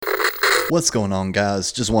What's going on,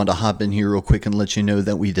 guys? Just wanted to hop in here real quick and let you know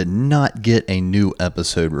that we did not get a new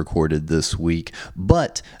episode recorded this week,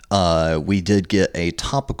 but we did get a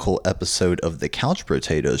topical episode of the Couch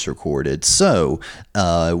Potatoes recorded. So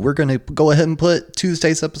we're going to go ahead and put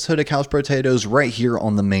Tuesday's episode of Couch Potatoes right here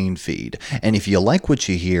on the main feed. And if you like what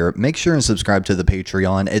you hear, make sure and subscribe to the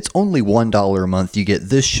Patreon. It's only $1 a month. You get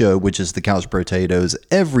this show, which is the Couch Potatoes,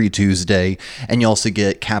 every Tuesday, and you also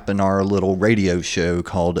get Cap and our little radio show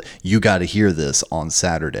called You Gotta Hear This on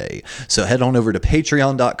Saturday. So head on over to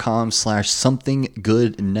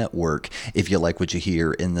patreon.com/somethinggoodnetwork if you like what you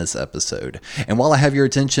hear in this episode. And while I have your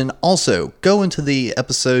attention, also go into the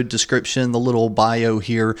episode description, the little bio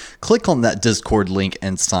here, click on that Discord link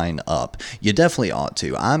and sign up. You definitely ought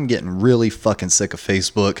to. I'm getting really fucking sick of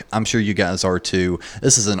Facebook. I'm sure you guys are too.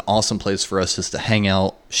 This is an awesome place for us just to hang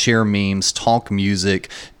out, share memes, talk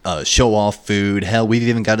music, show off food. Hell, we've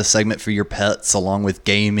even got a segment for your pets along with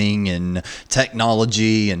gaming and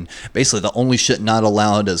technology, and basically the only shit not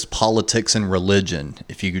allowed is politics and religion.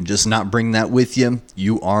 If you can just not bring that with you,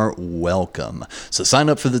 you are welcome. So sign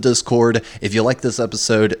up for the Discord. If you like this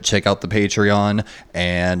episode, check out the Patreon.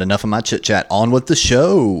 And enough of my chit chat, on with the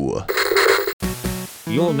show.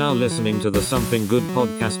 You're now listening to the Something Good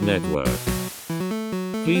Podcast Network.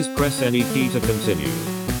 Please press any key to continue.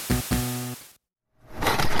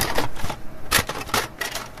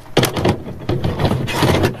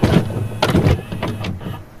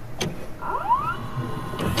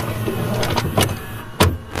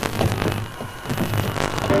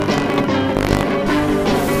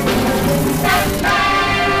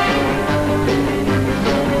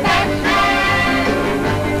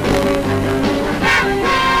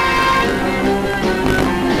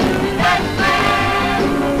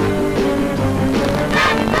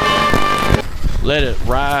 Let it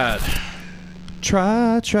ride.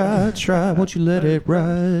 Try. Won't you let it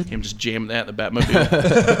ride? Him just jamming that in the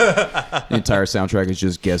Batmobile. The entire soundtrack is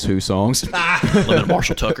just Guess Who songs. Limited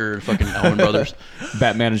Marshall Tucker, fucking Allman Brothers.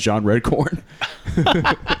 Batman is John Redcorn.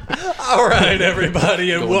 All right,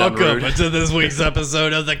 everybody, and Going down the welcome road. to this week's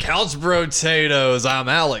episode of the Couch Potatoes. I'm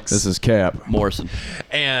Alex. This is Cap. Morrison.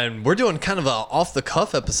 And we're doing kind of a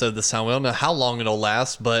off-the-cuff episode this time. We don't know how long it'll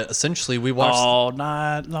last, but essentially we watched... All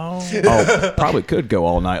night long. Oh, probably could go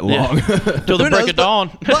all night long. Till the Who break knows, of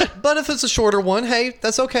dawn. but if it's a shorter one, hey,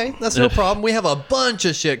 that's okay. That's no problem. We have a bunch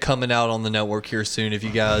of shit coming out on the network here soon. If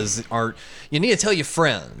you guys aren't... You need to tell your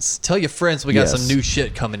friends. Tell your friends we got Yes. some new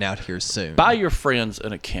shit coming out here soon. Buy your friends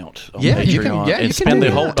an account on Yeah, Patreon you can- yeah, and you can spend do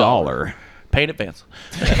the whole that. dollar. Pay in advance.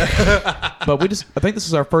 But I think this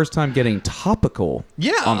is our first time getting topical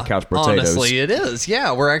on Couch Potatoes. Honestly, it is.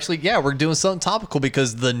 Yeah, we're doing something topical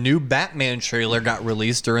because the new Batman trailer got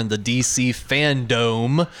released during the DC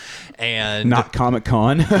Fandom, and Not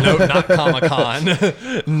Comic-Con. no, not Comic-Con,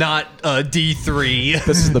 not D3.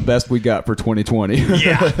 This is the best we got for 2020.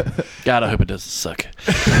 Yeah. God, I hope it doesn't suck.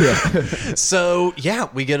 So yeah,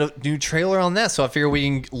 we get a new trailer on that. So I figure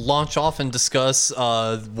we can launch off and discuss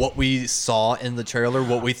what we saw in the trailer,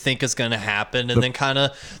 what we think is going to happen, and then kind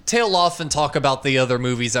of tail off and talk about the other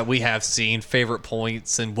movies that we have seen, favorite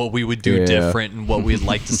points, and what we would do Yeah. different, and what we'd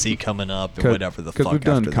like to see coming up, and whatever the fuck. Because we've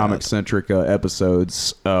done after that. comic-centric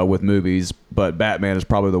episodes with movies, but Batman is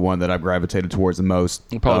probably the one that I've gravitated towards the most.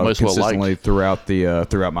 Probably most consistently well-liked.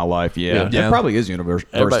 throughout my life. Yeah. Yeah. It probably is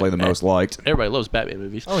universally the most liked. Everybody loves Batman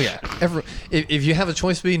movies. Oh yeah, if you have a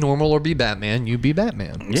choice to be normal or be Batman, you be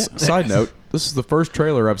Batman. Yeah. Side note, this is the first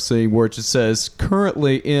trailer I've seen where it just says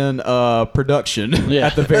currently in production Yeah.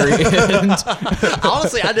 at the very end.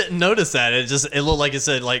 Honestly, I didn't notice that. It looked like it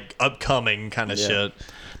said like upcoming kind of shit.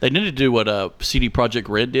 They need to do what CD Projekt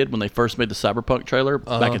Red did when they first made the Cyberpunk trailer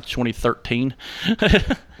back in 2013.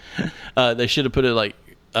 They should have put it like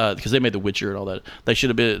because they made The Witcher and all that. They should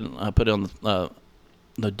have been put it on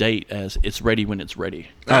the date as it's ready when it's ready.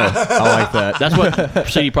 Oh, I like that. That's what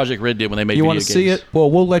CD Projekt Red did when they made. You want want to see it? Well,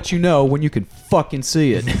 we'll let you know when you can fucking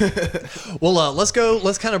see it. Well, let's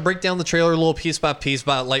kind of break down the trailer a little piece by piece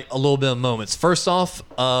by like a little bit of moments. First off,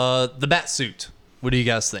 the bat suit. What do you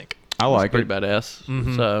guys think? I like Pretty it. badass.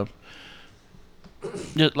 Mm-hmm. So,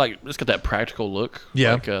 just like it's got that practical look,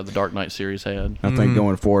 Yeah. like the Dark Knight series had. I think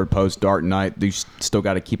going forward post Dark Knight, you still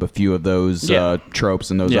got to keep a few of those Yeah. tropes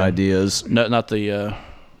and those Yeah. ideas. No, not the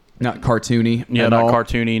Not cartoony. yeah, at not all.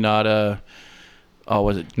 cartoony, not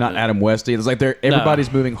was it Not Adam West. It's like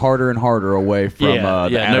everybody's moving harder and harder away from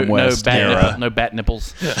the Adam West era. no bat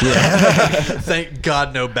nipples. Thank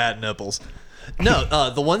God, no bat nipples. No,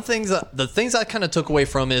 the things I kind of took away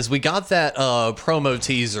from is we got that promo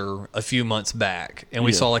teaser a few months back, and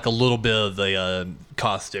we Yeah. saw like a little bit of the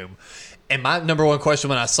costume. And my number one question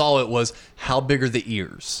when I saw it was, how big are the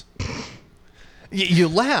ears? You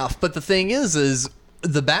laugh, but the thing is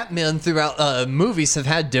the Batman throughout movies have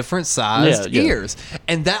had different sized ears,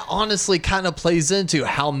 and that honestly kind of plays into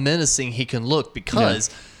how menacing he can look because.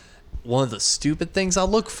 One of the stupid things I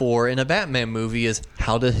look for in a Batman movie is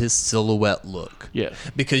how does his silhouette look? Yeah.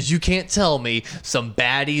 Because you can't tell me some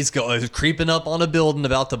baddies creeping up on a building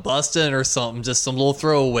about to bust in or something, just some little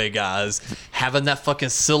throwaway guys, having that fucking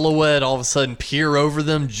silhouette all of a sudden peer over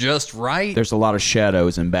them just right. There's a lot of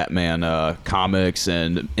shadows in Batman comics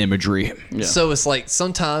and imagery. Yeah. So it's like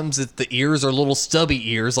sometimes if the ears are little stubby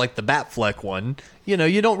ears, like the Batfleck one, you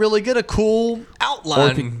don't really get a cool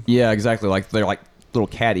outline. Yeah, exactly. Like they're like little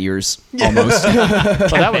cat ears almost.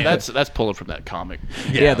 Well, that's pulling from that comic.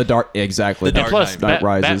 Yeah, the dark. Exactly. The Dark Plus, Knight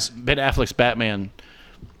Rises. Ben Affleck's Batman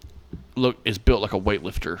is built like a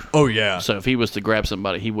weightlifter. Oh yeah. So if he was to grab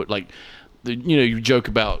somebody, he would you joke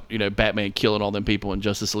about Batman killing all them people in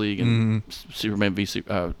Justice League and Superman v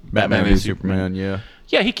Batman v Superman. Yeah.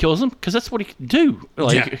 Yeah, he kills them because that's what he can do.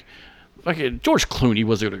 Like George Clooney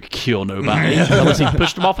wasn't going to kill nobody unless he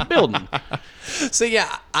pushed him off a building. So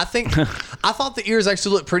yeah, I thought the ears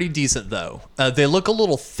actually look pretty decent though. They look a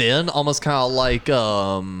little thin, almost kind of like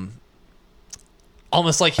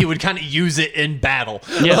almost like he would kind of use it in battle.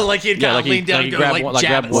 Yeah, like he'd kind of lean down and go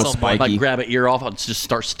jab at someone. Like grab an ear off and just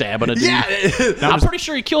start stabbing a dude. Yeah, I'm pretty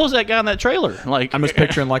sure he kills that guy in that trailer. Like I'm just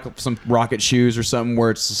picturing like some rocket shoes or something where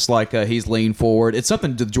it's just like he's leaned forward. It's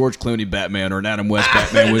something the George Clooney Batman or an Adam West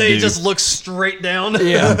Batman would they do. just look straight down.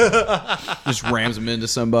 Yeah, just rams him into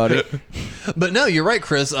somebody. But no, you're right,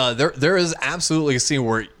 Chris. There is absolutely a scene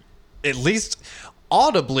where, at least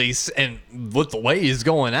audibly, and with the way he's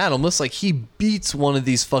going at him, looks like he beats one of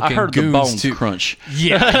these fucking I heard goons the bones to crunch.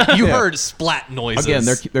 Yeah, you heard splat noises. Again,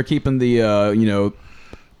 they're keeping the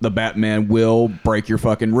the Batman will break your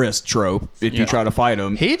fucking wrist trope if you try to fight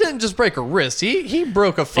him. He didn't just break a wrist. He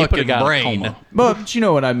broke a He put a fucking guy in a brain. coma. But you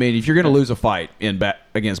know what I mean. If you're gonna lose a fight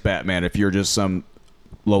against Batman, if you're just some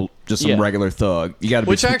regular thug, you got to be.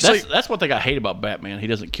 Which actually, That's one thing I hate about Batman. He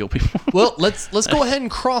doesn't kill people. well, let's go ahead and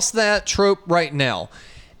cross that trope right now.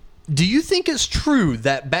 Do you think it's true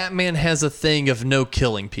that Batman has a thing of no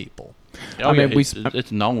killing people? I mean,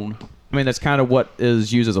 it's known. I mean, that's kind of what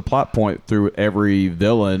is used as a plot point through every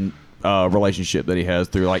villain relationship that he has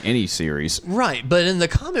through like any series. Right, but in the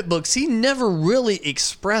comic books, he never really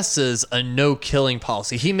expresses a no killing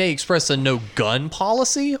policy. He may express a no gun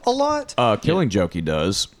policy a lot. Killing Joke he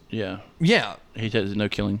does. Yeah. Yeah. He says no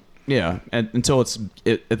killing. Yeah, and until it's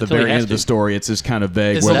at the he very end has of the to. story, it's just kind of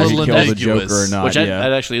vague It's a whether he little kills the ambiguous. Joker or not. Which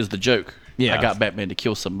that actually is the joke. Yeah. I got Batman to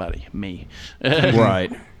kill somebody. Me.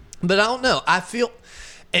 Right. But I don't know. I feel,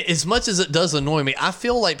 as much as it does annoy me, I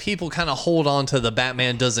feel like people kind of hold on to the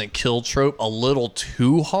Batman doesn't kill trope a little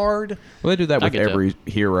too hard. Well, they do that with get that. every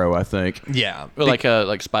hero, I think. Yeah. Well,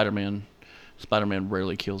 like Spider-Man. Spider-Man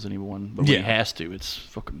rarely kills anyone, but when he has to, it's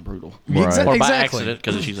fucking brutal. Right. Or by Exactly. accident,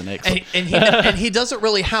 because she's an ex. And he doesn't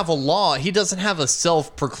really have a law. He doesn't have a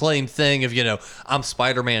self-proclaimed thing of, I'm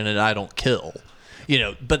Spider-Man and I don't kill.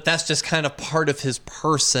 But that's just kind of part of his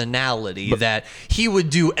personality that he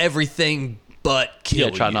would do everything but kill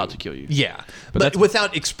you. try not to kill you. Yeah. But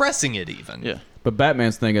without expressing it even. Yeah. But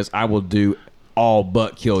Batman's thing is, I will do all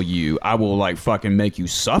but kill you. I will like fucking make you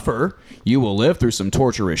suffer. You will live through some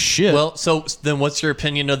torturous shit. Well, so then what's your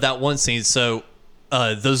opinion of that one scene? So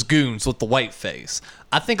those goons with the white face.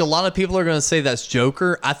 I think a lot of people are going to say that's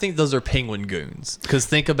Joker. I think those are Penguin goons. Because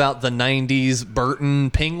think about the 90s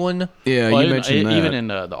Burton Penguin. yeah, Well, you mentioned that. even in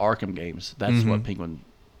the Arkham games, that's what Penguin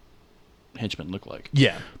henchmen look like.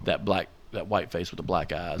 Yeah. That white face with the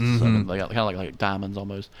black eyes. So they got kind of like diamonds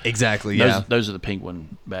almost. Exactly, Those are the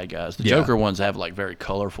Penguin bad guys. The Yeah. Joker ones have like very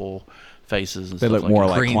colorful faces and They stuff look more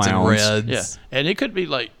that. like Greens and clowns. reds. Yeah, and it could be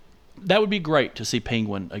like that would be great to see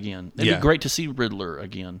Penguin again. It'd Yeah. be great to see Riddler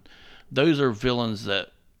again. Those are villains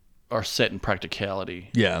that are set in practicality.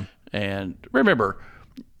 Yeah. And remember,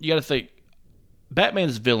 you got to think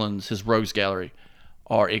Batman's villains, his rogues gallery,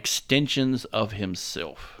 are extensions of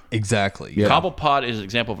himself. Exactly. Yeah. Cobblepot is an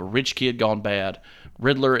example of a rich kid gone bad.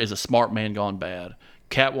 Riddler is a smart man gone bad.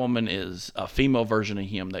 Catwoman is a female version of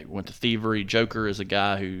him that went to thievery. Joker is a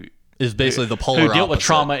guy who Is basically the polar who dealt with opposite.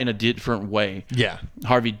 trauma in a different way. Yeah.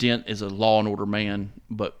 Harvey Dent is a law and order man,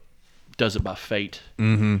 but does it by fate.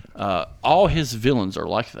 Mm-hmm. All his villains are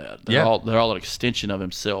like that. They're all an extension of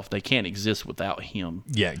himself. They can't exist without him.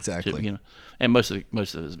 Yeah, exactly. And most of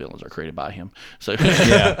his villains are created by him. So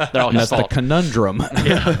they're all his That's the fault. conundrum.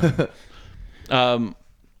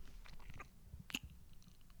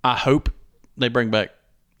 I hope they bring back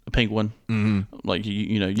a Penguin. Mm-hmm. Like you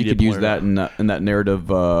You did could use point that out. in that narrative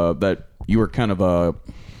that you were kind of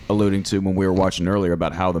alluding to when we were watching earlier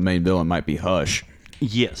about how the main villain might be Hush.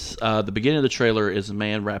 Yes. The beginning of the trailer is a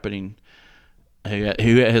man rapping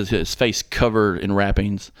who has his face covered in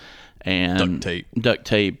wrappings and duct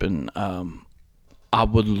tape, and I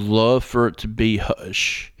would love for it to be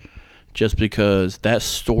Hush, just because that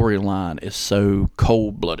storyline is so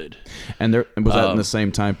cold-blooded. And was that in the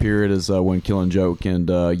same time period as when Killing Joke and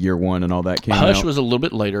Year One and all that came out? Hush was a little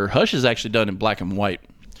bit later. Hush is actually done in black and white.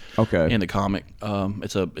 Okay. In the comic,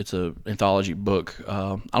 it's a anthology book.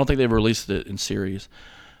 I don't think they've released it in series.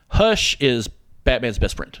 Hush is Batman's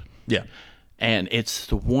best friend. Yeah. And it's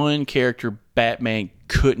the one character Batman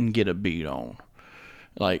couldn't get a beat on.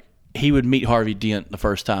 Like, he would meet Harvey Dent the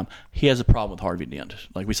first time. He has a problem with Harvey Dent.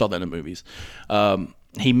 Like, we saw that in the movies.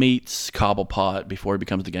 He meets Cobblepot before he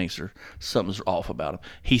becomes the gangster. Something's off about him.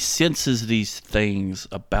 He senses these things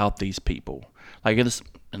about these people. Like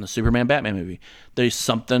in the Superman Batman movie, there's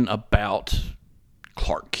something about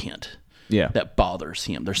Clark Kent that bothers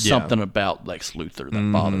him. There's something about Lex Luthor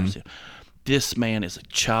that bothers him. This man is a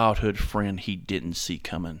childhood friend he didn't see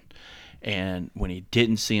coming. And when he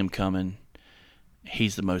didn't see him coming,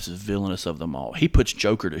 he's the most villainous of them all. He puts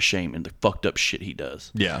Joker to shame in the fucked up shit he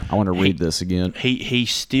does. Yeah. I want to read this again. He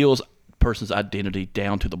steals a person's identity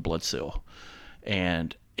down to the blood cell.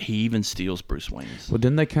 And he even steals Bruce Wayne's. Well,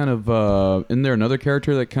 didn't they kind of... isn't there another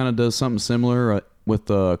character that kind of does something similar with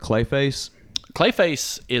Clayface?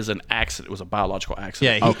 Clayface is an accident. It was a biological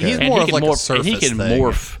accident. Yeah, he's more of like a surface and he can thing.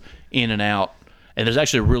 morph in and out. And there's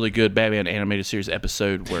actually a really good Batman animated series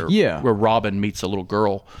episode where Robin meets a little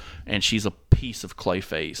girl, and she's a piece of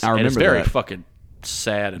Clayface. I remember and it's very that. fucking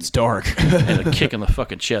sad. It's dark. And a kick in the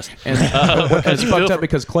fucking chest. And it's fucked up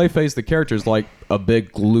because Clayface, the character, is like a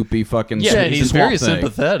big, loopy fucking... Yeah, and he's very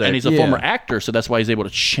sympathetic. And he's a former actor, so that's why he's able to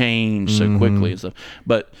change so quickly and stuff.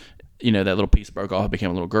 But, you know, that little piece broke off and became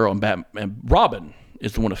a little girl. And Robin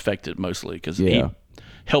is the one affected mostly because he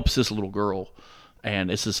helps this little girl.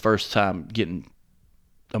 And it's his first time getting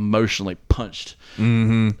emotionally punched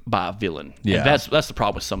by a villain. Yeah. And that's the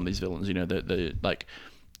problem with some of these villains. You know, the like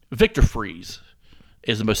Victor Freeze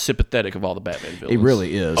is the most sympathetic of all the Batman villains. He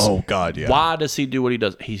really is. Oh, God, yeah. Why does he do what he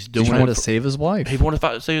does? He's doing trying it to save his wife. He wanted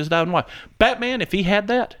to save his dying wife. Batman, if he had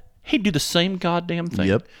that, he'd do the same goddamn thing.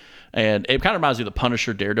 Yep. And it kind of reminds me of the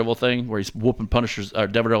Punisher Daredevil thing, where he's whooping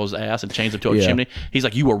Daredevil's ass and chains him to a chimney. He's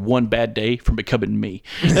like, "You are one bad day from becoming me."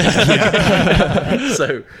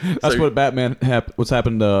 So that's what Batman what's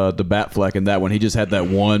happened to Batfleck in that one. He just had that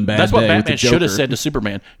one bad day. That's what with Batman the should have Joker. said to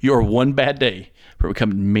Superman: "You are one bad day for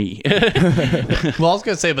becoming me." Well, I was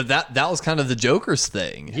going to say, but that was kind of the Joker's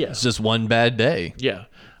thing. Yeah. It's just one bad day. Yeah.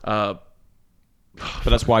 But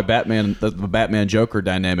that's why the Batman Joker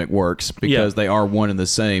dynamic works, because they are one and the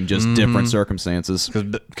same, just different circumstances.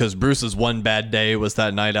 Because Bruce's one bad day was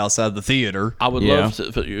that night outside the theater. I would love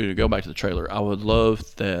to go back to the trailer. I would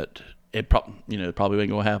love that it probably ain't going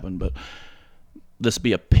to happen, but this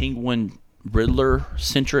be a Penguin Riddler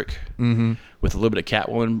centric with a little bit of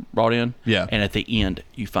Catwoman brought in. Yeah. And at the end,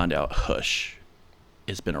 you find out Hush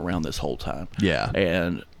has been around this whole time. Yeah.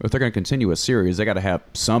 And If they're going to continue a series, they got to have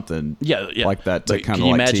something like that to But kind can of you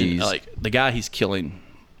like imagine, tease. like the guy he's killing,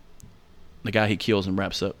 the guy he kills and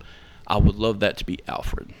wraps up? I would love that to be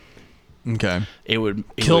Alfred. Okay. It would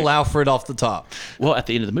Kill Alfred off the top. Well, at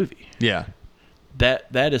the end of the movie. Yeah.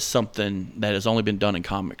 That is something that has only been done in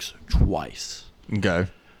comics twice. Okay.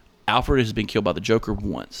 Alfred has been killed by the Joker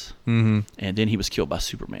once, and then he was killed by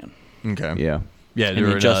Superman. Okay. yeah. Yeah, And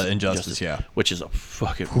during Injustice, Injustice, yeah. which is a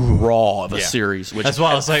fucking raw of a Yeah. series. Which That's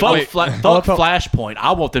why I was like, fuck, wait. fuck Flashpoint.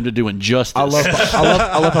 I want them to do Injustice. I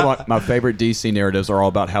love how my favorite DC narratives are all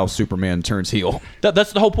about how Superman turns heel.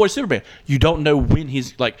 That's the whole point of Superman. You don't know when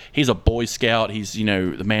he's a Boy Scout. He's the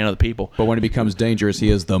man of the people. But when he becomes dangerous, he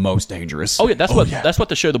is the most dangerous. Oh yeah, that's what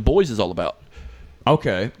the show The Boys is all about.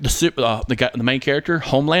 Okay. The main character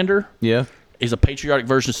Homelander Yeah. is a patriotic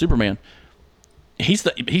version of Superman. He's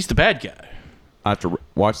the bad guy. I have to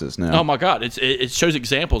watch this now. Oh my god, it shows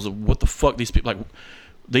examples of what the fuck these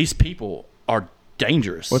people are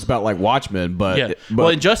dangerous. Well, it's about like Watchmen, but Yeah. Well,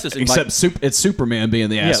 Injustice, except it's Superman being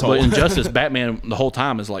the yeah, asshole. but Injustice, Batman the whole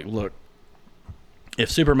time is like, look, if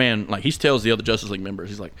Superman, like, he tells the other Justice League members,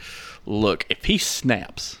 he's like, look, if he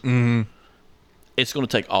snaps, it's going to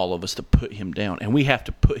take all of us to put him down, and we have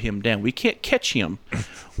to put him down. We can't catch him.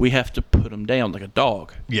 We have to put him down like a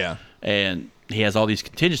dog. Yeah. And he has all these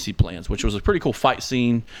contingency plans, which was a pretty cool fight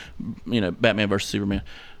scene, Batman versus Superman.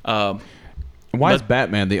 Why is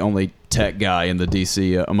Batman the only tech guy in the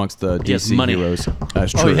DC amongst the He has DC money. heroes?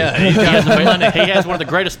 That's true. Oh, yeah. He has one of the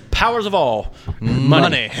greatest powers of all,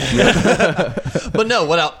 money. But no,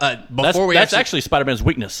 That's actually Spider-Man's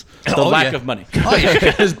weakness, the lack of money.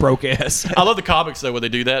 His broke ass. I love the comics though when they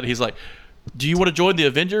do that. He's like, do you want to join the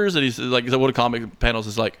Avengers? And he's like, one of the comic panels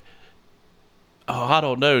is like, oh, I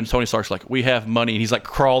don't know. And Tony Stark's like, we have money. And he's like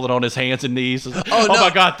crawling on his hands and knees. Oh no.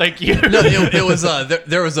 my God, thank you. No, it was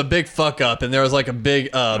there was a big fuck up, and there was like a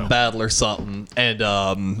big battle or something,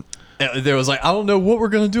 and there was like, I don't know what we're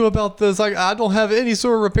gonna do about this. Like, I don't have any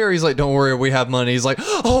sort of repair. He's like, don't worry, we have money. He's like,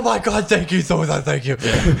 oh my God, thank you, Thor, thank you.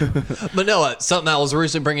 But no, something I was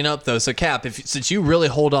originally bringing up though. So Cap, since you really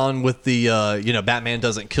hold on with the Batman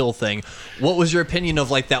doesn't kill thing, what was your opinion of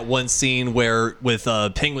like that one scene where with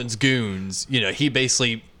Penguin's goons, he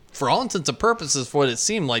basically, for all intents and purposes, for what it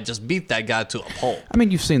seemed like, just beat that guy to a pulp. I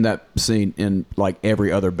mean, you've seen that scene in like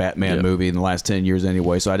every other Batman movie in the last 10 years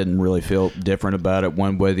anyway, so I didn't really feel different about it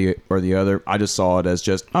one way or the other. I just saw it as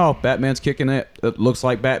just, oh, Batman's kicking it. It looks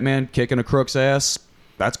like Batman kicking a crook's ass.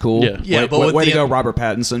 That's cool. Yeah. Way to go, Robert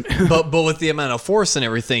Pattinson. but with the amount of force and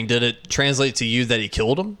everything, did it translate to you that he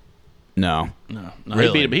killed him? No.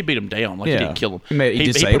 Really? He beat him down. Like, he didn't kill him. He put him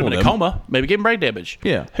disabled in a him. coma. Maybe gave him brain damage.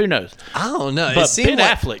 Yeah. Who knows? I don't know. But It seemed Ben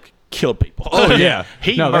like Affleck killed people. Oh, yeah.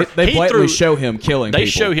 They blatantly show him killing people. They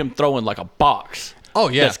show him throwing like a box. Oh,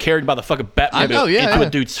 yeah. That's carried by the fucking Batman into a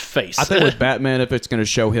dude's face. I think with Batman, if it's going to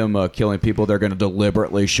show him killing people, they're going to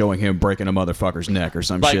deliberately showing him breaking a motherfucker's neck or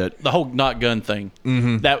some like, shit. the whole not gun thing.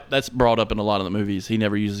 That's brought up in a lot of the movies. He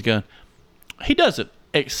never uses a gun. He doesn't,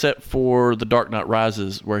 except for The Dark Knight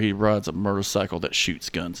Rises, where he rides a motorcycle that shoots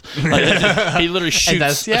guns. Like, he literally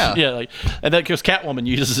shoots. And that because Catwoman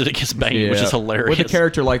uses it against Bane, which is hilarious. With a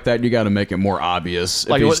character like that, you got to make it more obvious.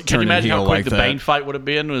 Like, if he's can you turning imagine how heel quick like the that. Bane fight would have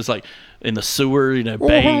been? It was like in the sewer, Bane.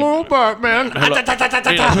 hello, Batman.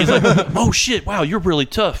 He's like, oh shit, wow, you're really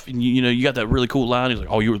tough. And you got that really cool line. He's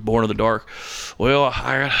like, oh, you were born in the dark. Well,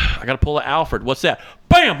 I got to pull a Alfred. What's that?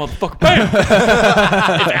 Bam, motherfucker, bam.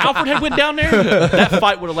 If Alfred had went down there, that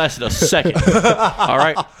fight would have lasted a second. All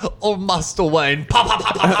right? Oh, Master Wayne. Pop, pop,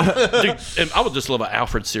 pop, pop. Dude, and I would just love an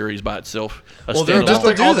Alfred series by itself. Well, they're standalone. just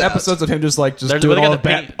Like do all the that. episodes of him just They doing got all the of,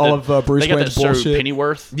 Penny- all of Bruce they got Wayne's that show bullshit.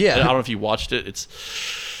 Pennyworth. Yeah. I don't know if you watched it. It's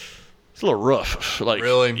a little rough. Like,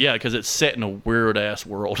 Really? Yeah, because it's set in a weird ass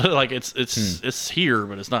world. Like it's here,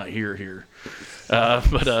 but it's not here.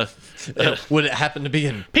 Would it happen to be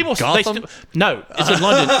in People, Gotham? no, it's in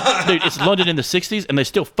London, dude. It's London in the '60s, and they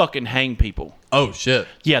still fucking hang people. Oh, shit.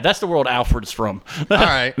 Yeah, that's the world Alfred's from. All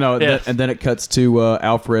right. No, Yeah. and then it cuts to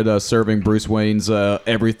Alfred serving Bruce Wayne's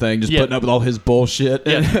everything, just Yeah. putting up with all his bullshit.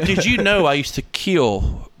 Yeah. Did you know I used to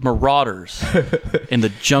kill marauders in the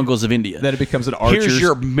jungles of India? Then it becomes an Archer. Here's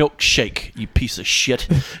your milkshake, you piece of shit.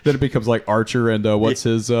 Then it becomes like Archer and what's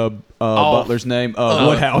his butler's name?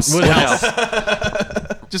 Woodhouse. Woodhouse.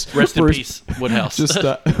 Just Rest in Bruce, peace, Woodhouse. Just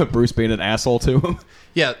Bruce being an asshole to him.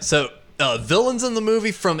 Yeah, so villains in the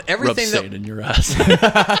movie from Rub everything sand in your eyes.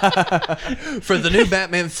 for the new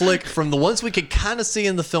Batman flick, from the ones we could kind of see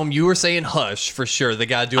in the film, you were saying Hush for sure. The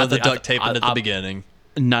guy doing the duct taping at the beginning.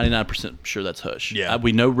 99% sure that's Hush. Yeah.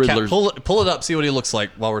 We know Cat, Riddler's. pull it up, see what he looks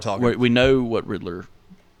like while we're talking. We know what Riddler.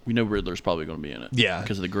 We know Riddler's probably going to be in it. Yeah.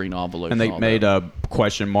 Because of the green envelope. And they all made that.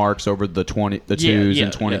 question marks over the twos Yeah,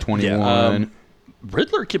 in 2021. yeah.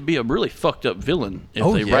 Riddler could be a really fucked up villain if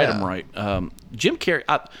Oh, they write yeah. him right. Jim Carrey.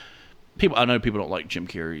 I know people don't like Jim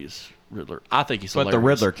Carrey's Riddler. I think he's But hilarious.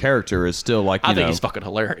 the Riddler character is still like, I think he's fucking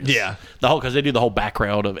hilarious. Yeah. Because they do the whole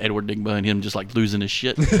background of Edward Nygma and him just like losing his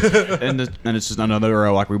shit. and it's just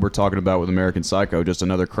another, like we were talking about with American Psycho, just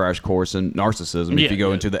another crash course in narcissism. Yeah, if you go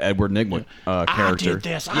yeah. into the Edward Nygma character. I did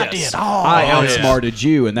this. I Yes. did. Oh, I outsmarted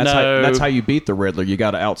you, and No. that's how you beat the Riddler. You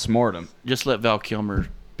got to outsmart him. Just let Val Kilmer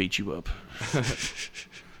beat you up.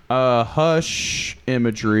 Hush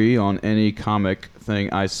imagery on any comic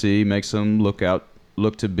thing I see makes him look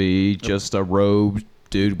to be just a robed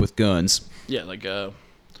dude with guns. Yeah, like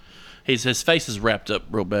his face is wrapped up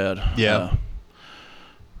real bad. Yeah.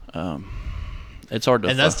 It's hard to.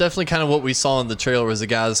 And that's definitely kind of what we saw in the trailer, was the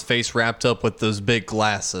guy's face wrapped up with those big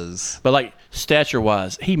glasses. but like stature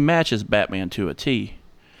wise, he matches Batman to a T.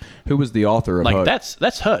 Who was the author of Like Hush?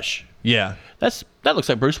 that's Hush. Yeah. That looks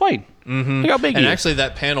like Bruce Wayne. Mm-hmm. Look how big And he is. actually,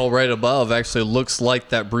 that panel right above actually looks like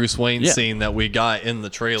that Bruce Wayne Yeah. scene that we got in the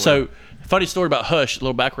trailer. So, funny story about Hush, a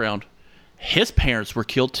little background. His parents were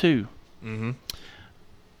killed too. Mm-hmm.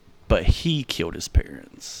 But he killed his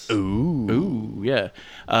parents. Ooh, yeah.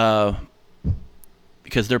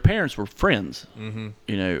 Because their parents were friends.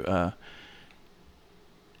 Mm-hmm.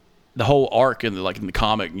 The whole arc in the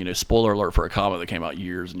comic, spoiler alert for a comic that came out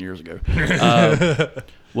years and years ago,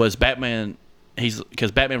 was Batman.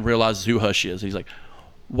 Because Batman realizes who Hush is. He's like,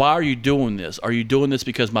 why are you doing this? Are you doing this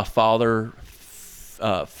because my father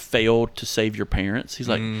failed to save your parents? He's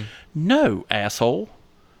like, no, asshole.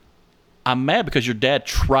 I'm mad because your dad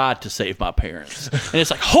tried to save my parents. And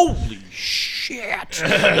it's like, holy shit.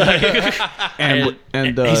 And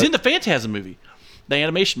he's in the Phantasm movie, the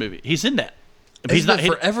animation movie. He's in that. He's been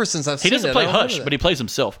forever since I've He seen doesn't it. play I don't Hush, remember but he plays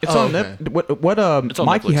himself. It's Oh, on okay. It's on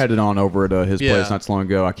Mikey Netflix. had it on over at his Yeah. place not so long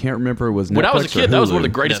ago. I can't remember it was Netflix When I was a kid, or that was one of the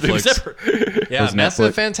Hulu. greatest movies Netflix. ever. Yeah, Was Master of Netflix-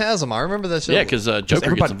 the Phantasm. I remember that show. Yeah, because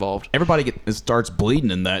Joker gets involved. Everybody starts bleeding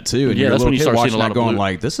in that too. And Yeah, you're a that's when little you kid start seeing watching a lot that of going blue.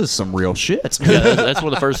 like, this is some real shit. Yeah, that's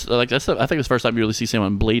one of the first. I think it's the first time you really see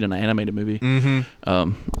someone bleed in an animated movie.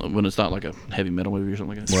 Mm-hmm. When it's not like a heavy metal movie or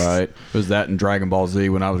something like that. Right. It was that in Dragon Ball Z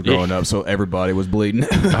when I was growing up, so everybody was bleeding.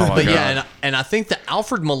 Oh my But god. yeah, and I think the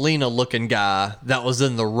Alfred Molina looking guy that was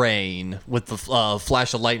in the rain with the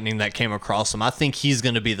flash of lightning that came across him, I think he's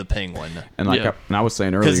going to be the Penguin. And like Yeah. I was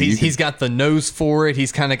saying earlier, Because you he's got the nose for it.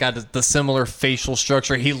 He's kind of got the similar facial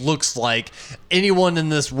structure. He looks like anyone in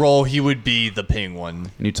this role, he would be the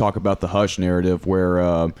Penguin. and you talk about the Hush narrative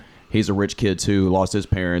where he's a rich kid too, lost his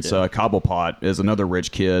parents. Cobblepot is another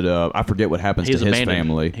rich kid. I forget what happens He's to his abandoned.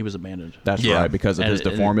 family. He was abandoned. That's Yeah. right, because of his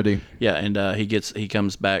deformity. Yeah, and he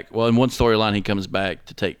comes back. Well, in one storyline, he comes back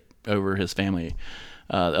to take over his family.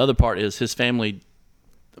 The other part is his family.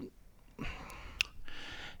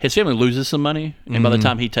 His family loses some money, and by the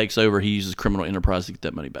time he takes over, he uses criminal enterprise to get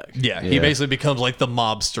that money back. Yeah, he Yeah. basically becomes like the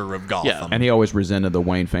mobster of Gotham. Yeah. And he always resented the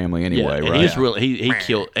Wayne family Yeah, anyway, and right? he's really he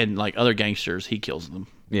killed, and like other gangsters, he kills them.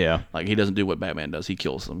 Yeah. Like he doesn't do what Batman does; he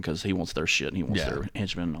kills them because he wants their shit and he wants Yeah. their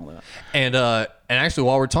henchmen and all that. And actually,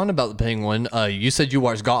 while we're talking about the Penguin, you said you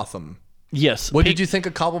watched Gotham. Yes. What did you think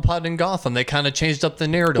of Cobblepot in Gotham? They kind of changed up the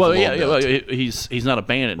narrative Well, a little bit. well, he's not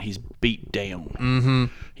abandoned. He's beat down. Mm-hmm.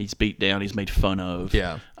 He's beat down. He's made fun of.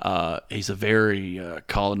 Yeah. He's a very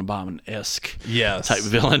Colin Bauman-esque Yes. type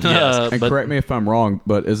villain. Yes. And But correct me if I'm wrong,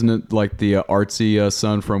 but isn't it like the artsy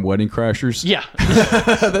son from Wedding Crashers? yeah,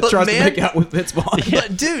 that tries man- to make out with Vince Vaughn.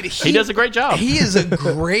 But dude, he does a great job. He is a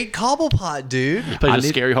great Cobblepot, dude. plays a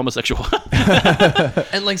scary homosexual.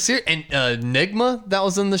 And like, and Enigma that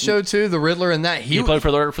was in the show too. The Riddler and that He played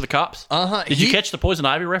for the cops. Uh-huh. Did you He- catch the Poison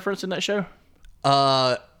Ivy reference in that show?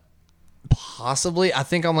 possibly. I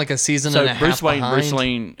think I'm like a season So and a Bruce half Wayne, behind. Bruce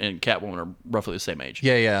Wayne, and Catwoman are roughly the same age.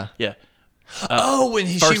 Yeah, yeah. Yeah. When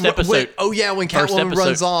first episode- when first Catwoman runs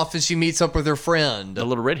episode- off and she meets up with her friend. The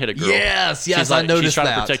little redheaded girl. Yes, yes, She's I noticed she's trying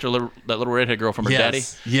that. to protect that little redhead girl from her Yes,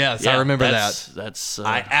 daddy. yes, I remember that's, That's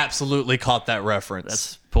I absolutely caught that reference.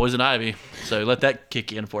 that's Poison Ivy. So let that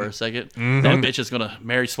kick in for a second. Mm-hmm. That bitch is gonna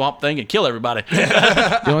marry Swamp Thing and kill everybody.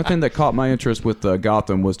 The only thing that caught my interest with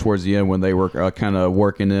Gotham was towards the end when they were kind of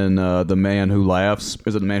working in The Man Who Laughs.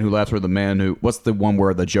 Is it The Man Who Laughs or The Man Who... What's the one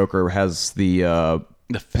where the Joker has the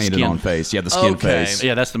painted skin. on face? Yeah, the skin Okay. face.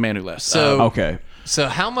 Yeah, that's the Man Who Left. So- Okay. So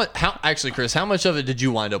actually, Chris, how much of it did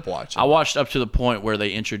you wind up watching? I watched up to the point where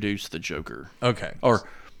they introduced the Joker Okay. or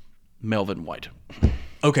Melvin White.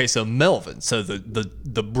 Okay, so Melvin, so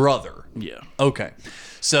the brother. Yeah, Okay.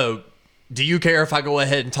 So do you care if I go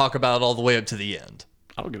ahead and talk about it all the way up to the end?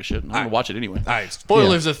 I don't give a shit. I'm gonna watch it anyway. All right,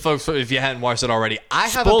 spoilers if folks if you hadn't watched it already. I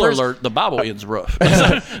have Spoiler a alert: the Bible ends rough.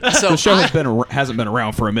 So The show I, hasn't been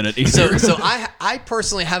around for a minute either. so I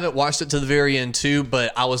personally haven't watched it to the very end too,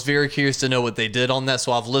 but I was very curious to know what they did on that.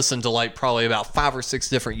 So I've listened to like probably about 5 or 6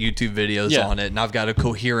 different YouTube videos Yeah. on it, and I've got a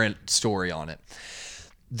coherent story on it.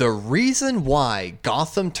 The reason why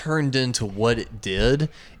Gotham turned into what it did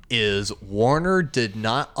is Warner did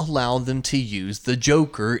not allow them to use the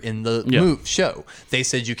Joker in the show. They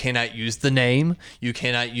said you cannot use the name, you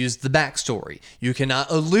cannot use the backstory, you cannot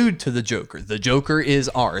allude to the Joker. The Joker is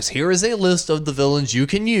ours. Here is a list of the villains you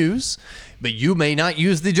can use, but you may not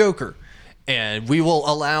use the Joker. And we will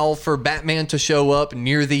allow for Batman to show up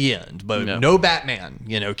near the end, but no Batman.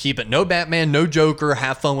 Keep it no Batman, no Joker,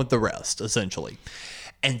 have fun with the rest, essentially.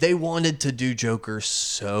 And they wanted to do Joker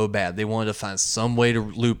so bad. They wanted to find some way to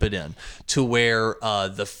loop it in to where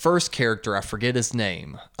the first character, I forget his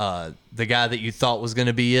name, the guy that you thought was going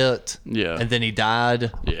to be it. Yeah. And then he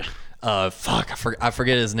died. Yeah. I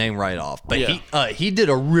forget his name right off. But Yeah. he did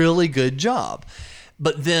a really good job.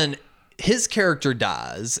 But then his character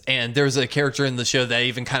dies, and there's a character in the show that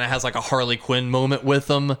even kind of has like a Harley Quinn moment with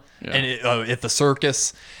him and at the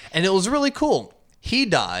circus. And it was really cool. He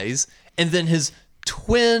dies, and then his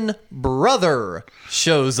twin brother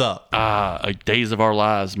shows up. A Days of Our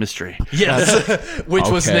Lives mystery. Yes. Which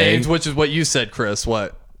was Okay. named, which is what you said, Chris.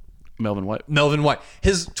 What? Melvin White. Melvin White.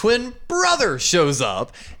 His twin brother shows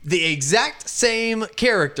up, the exact same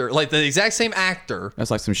character, like the exact same actor, That's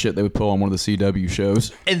like some shit they would pull on one of the CW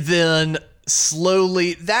shows. and then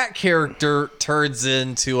slowly that character turns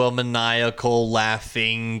into a maniacal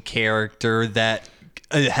laughing character that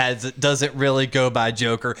doesn't really go by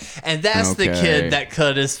Joker, and that's the Okay. kid that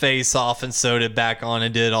cut his face off and sewed it back on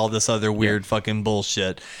and did all this other weird fucking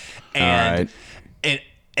bullshit. And right.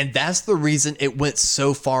 and that's the reason it went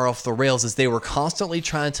so far off the rails, is they were constantly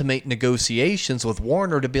trying to make negotiations with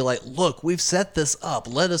Warner to be like, look, we've set this up,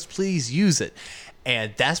 let us please use it.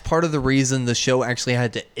 And that's part of the reason the show actually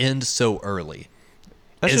had to end so early.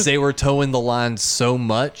 They were towing the line so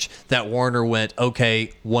much that Warner went,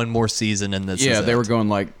 okay, one more season and this is Yeah, they it. were going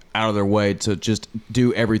like out of their way to just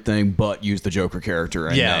do everything but use the Joker character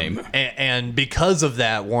and name. And because of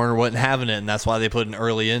that, Warner wasn't having it, and that's why they put an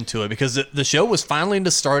early into it, because the show was finally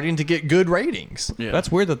starting to get good ratings. Yeah.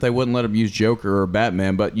 That's weird that they wouldn't let him use Joker or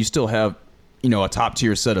Batman, but you still have, you know, a top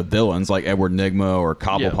tier set of villains like Edward Nygma or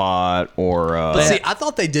Cobblepot or. But see, I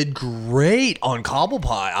thought they did great on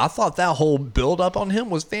Cobblepot. I thought that whole build up on him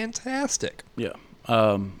was fantastic. Yeah.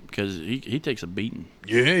 Because he takes a beating.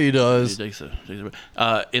 Yeah, he He does. takes a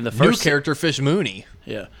in the New first character, Fish Mooney.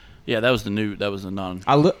 Yeah. Yeah, that was the non.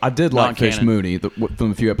 I did like Fish Non-canon. Mooney from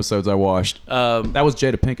the few episodes I watched. That was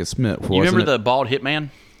Jada Pinkett Smith. You remember the bald hitman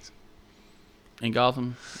in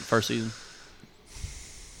Gotham, first season?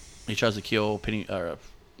 He tries to kill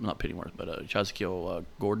not Pennyworth, but he tries to kill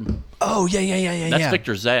Gordon. Oh yeah. That's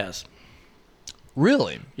Victor Zsasz.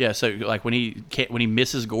 Really? Yeah, so like when he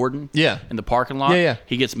misses Gordon, Yeah. in the parking lot, Yeah.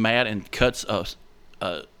 he gets mad and cuts a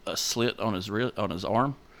slit on his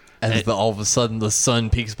arm. As all of a sudden the sun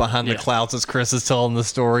peeks behind the Yeah. clouds as Chris is telling the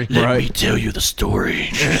story. Let me tell you the story.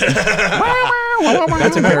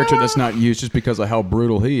 That's a character that's not used just because of how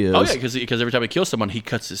brutal he is. Oh yeah, because every time he kills someone, he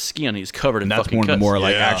cuts his skin. He's covered in And that's fucking one of the cuts. more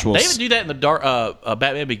like actual. They even do that in the dark.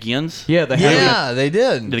 Batman Begins. Yeah, they have. Yeah, they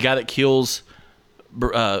did. The guy that kills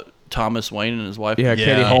Thomas Wayne and his wife. Yeah, Yeah.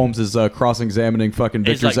 Katie Holmes is cross-examining fucking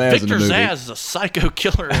It's Victor like Zsasz in Victor the movie. Zsasz is a psycho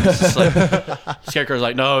killer. And it's just like, Scarecrow's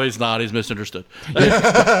like, no, he's not. He's misunderstood. No,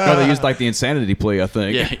 they used like the insanity plea, I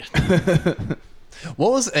think. Yeah.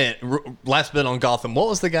 What was last bit on Gotham? What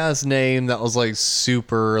was the guy's name that was like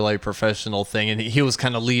super like professional thing, and he was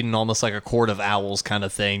kind of leading almost like a court of owls kind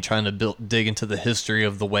of thing, trying to dig into the history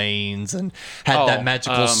of the Waynes and had that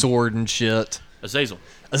magical sword and shit. Azazel.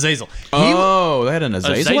 Azazel. Oh, they had an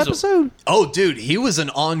Azazel Azazel. episode? Oh, dude, he was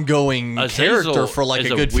an ongoing Azazel character for like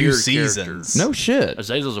is a a good few weird seasons. No shit.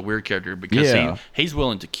 Azazel's a weird character because Yeah. he's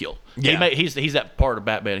willing to kill. Yeah. He's that part of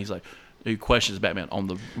Batman. He's like, he questions Batman on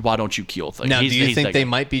the why don't you kill thing. Now, He's- do you he's think that they guy.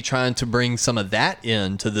 might be trying to bring some of that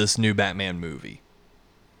into this new Batman movie?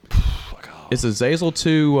 Is Azazel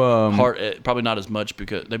too? Probably not as much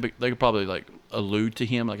because they could probably like allude to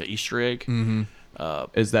him like an Easter egg.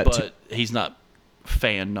 Is that? But he's not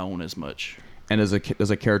fan known as much. And does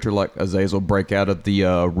a character like Azazel break out of the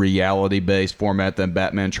reality-based format that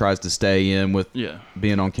Batman tries to stay in with Yeah.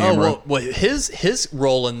 being on camera? Oh, well, his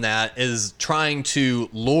role in that is trying to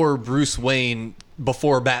lure Bruce Wayne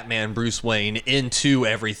before Batman Bruce Wayne into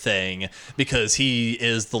everything because he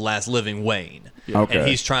is the last living Wayne. Okay. And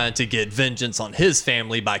he's trying to get vengeance on his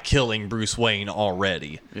family by killing Bruce Wayne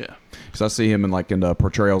already. Yeah. Because I see him in the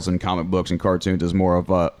portrayals in comic books and cartoons as more of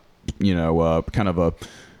a, kind of a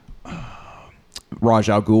Ra's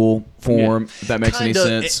al Ghul form. If that makes any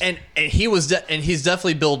Kinda, sense. And he was and he's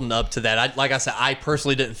definitely building up to that. Like I said, I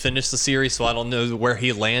personally didn't finish the series, so I don't know where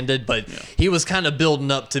he landed. But he was kind of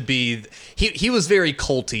building up to be. He was very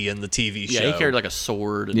culty in the TV show. Yeah, he carried like a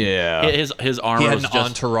sword. And Yeah. his armor He had was an just,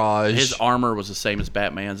 entourage. His armor was the same as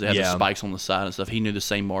Batman's. It had the Yeah. spikes on the side and stuff. He knew the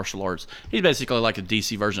same martial arts. He's basically like a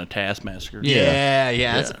DC version of Taskmaster.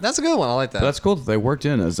 Yeah. That's a good one. I like that. But that's cool that they worked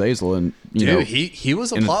in Azazel and know, he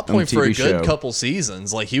was a in plot on the point for a TV good show. couple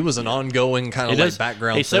seasons. Like he was an ongoing kind He of like does.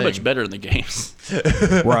 background. He's so thing. much better in the games.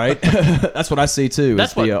 right. That's what I see too.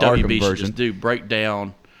 That's is what the WB Arkham should version. just do. Break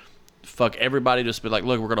down. Fuck everybody. Just be like,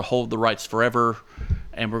 look, we're going to hold the rights forever,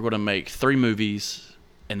 and we're going to make 3 movies,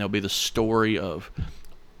 and they'll be the story of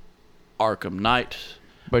Arkham Knight,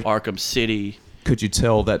 But- Arkham City. Could you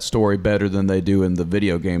tell that story better than they do in the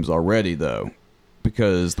video games already, though?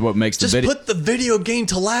 Because what makes Just the video put the video game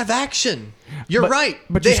to live action. You're right.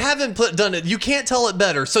 but They you- haven't done it. You can't tell it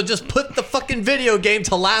better. So just put the fucking video game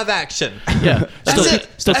to live action. Yeah, That's it.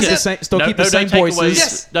 still That's keep the it. same, keep the same takeaways. voices.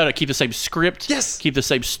 Yes. No, keep the same script. Yes. Keep the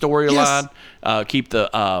same storyline. Keep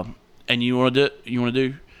the and you want to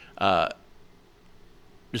do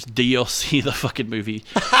just DLC the fucking movie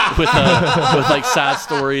with like side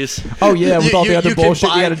stories. Oh yeah, with all the other can bullshit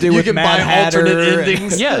buy- you got to do you with can Mad buy Hatter. alternate and-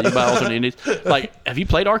 endings. Yeah, you buy alternate endings. Like, have you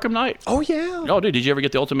played Arkham Knight? Oh yeah. Oh, dude, did you ever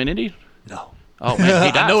get the ultimate ending? No. Oh man,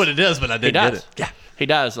 he dies. I know what it is, but I He didn't get dies. it. Yeah. He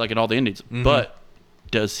dies like in all the endings. But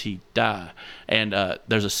does he die? And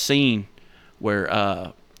there's a scene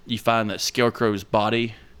where you find that Scarecrow's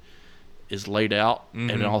body is laid out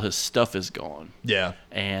and all his stuff is gone. Yeah.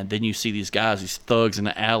 And then you see these guys, these thugs in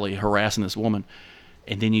the alley harassing this woman.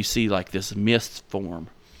 And then you see like this mist form.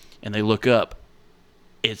 And they look up.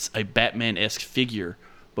 It's a Batman-esque figure.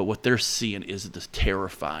 But what they're seeing is this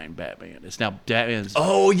terrifying Batman. It's now Batman's...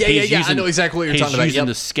 Oh, yeah. I know exactly what you're talking about. He's using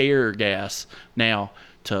the scare gas now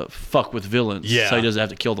to fuck with villains. Yeah. So he doesn't have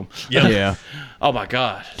to kill them. Yeah. Oh, my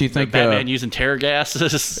God. Do you think Batman using tear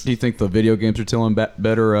gases? Do you think the video games are telling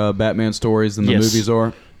better Batman stories than the Yes. movies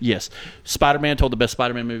are? Yes. Spider-Man told the best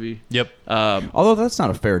Spider-Man movie. Yep. Although that's not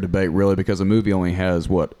a fair debate, really, because a movie only has,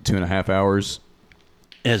 2.5 hours?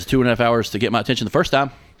 It has 2.5 hours to get my attention the first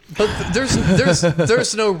time. But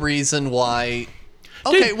there's no reason why.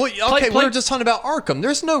 Okay, Dude, well, play- we were just talking about Arkham.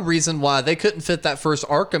 There's no reason why they couldn't fit that first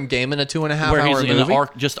Arkham game in a 2.5 Where hour he's movie. in the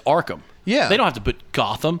just Arkham. Yeah. They don't have to put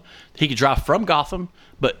Gotham. He could drive from Gotham,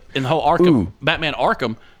 but in the whole Arkham, Ooh. Batman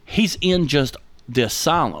Arkham, he's in just the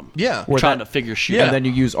asylum. Yeah. Trying to figure shit Yeah. out. And then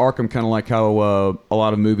you use Arkham kind of like how a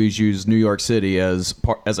lot of movies use New York City as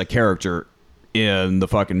a character in the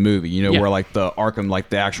fucking movie. You know, Yeah. where like the Arkham, like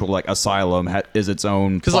the actual like asylum is its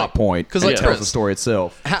own plot point. 'cause It like tells Chris- the story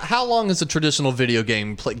itself. How long is a traditional video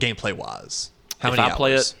game gameplay wise? How If many I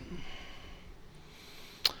play hours?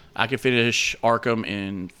 it, I can finish Arkham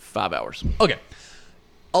in 5 hours. Okay.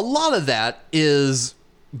 A lot of that is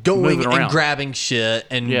going Moving and around. grabbing shit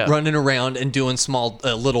and Yeah. running around and doing small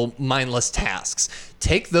little mindless tasks.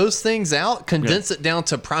 Take those things out, condense it down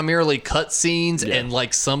to primarily cutscenes Yeah. and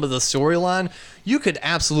like some of the storyline. You could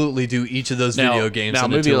absolutely do each of those video games now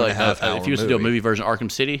in a a movie 2.5 hour if you was to do a movie version of Arkham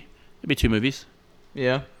City, it'd be 2 movies.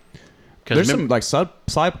 Yeah. 'Cause There's remember- some like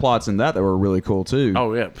side plots in that were really cool too.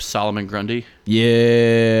 Oh yeah, Solomon Grundy.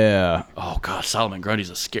 Yeah. Oh god, Solomon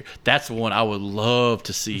Grundy's a scare. That's the one I would love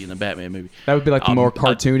to see in the Batman movie. That would be like the more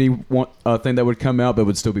cartoony thing that would come out, but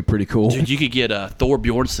would still be pretty cool. Dude, you could get Thor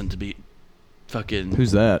Bjornsson to be fucking.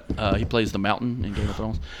 Who's that? He plays the Mountain in Game of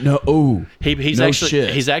Thrones. No. Oh. He's No actually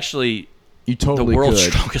shit. he's actually You the totally world's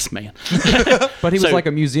could. strongest man. But he was So- like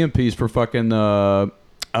a museum piece for fucking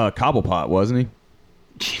Cobblepot, wasn't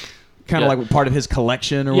he? Kind of Yeah. like part of his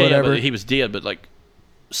collection or Yeah, whatever. but he was dead. But like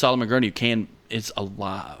Solomon Grundy is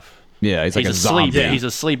alive. Yeah, he's like He's a asleep. zombie. He's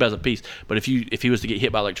asleep as a piece. But if he was to get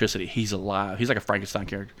hit by electricity, he's alive. He's like a Frankenstein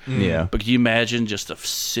character. Yeah, But can you imagine just a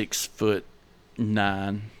 6'9"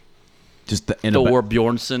 just in a Thor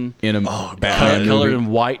Bjornsson, Batman colored movie.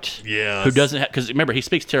 in white? Yes. Who doesn't have? Because remember, he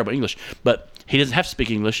speaks terrible English, but he doesn't have to speak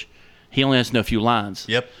English. He only has to know a few lines.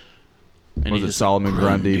 Yep. And Was he it just Solomon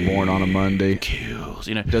Grundy, born on a Monday? kills.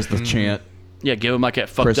 You know, Does the chant, yeah, give him like that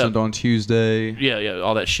fucked christened up. on Tuesday? Yeah,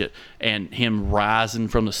 all that shit, and him rising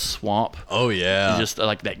from the swamp. Oh yeah. Just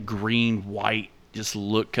like that green white just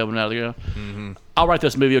look coming out of the ground. I'll write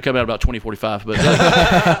this movie. It'll come out about 2045, but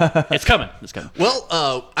it's coming. It's coming.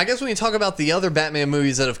 Well, I guess we can talk about the other Batman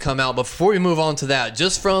movies that have come out. But before we move on to that,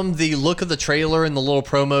 just from the look of the trailer and the little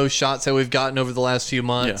promo shots that we've gotten over the last few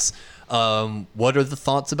months, what are the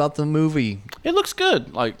thoughts about the movie? It looks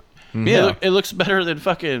good. Like, Yeah. it looks better than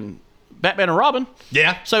fucking Batman and Robin.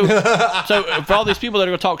 Yeah. So for all these people that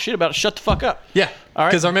are gonna talk shit about it, shut the fuck up. Yeah. All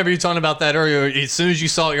right. Because I remember you talking about that earlier. As soon as you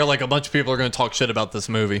saw it, you're like, a bunch of people are going to talk shit about this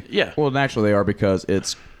movie. Yeah. Well, naturally they are because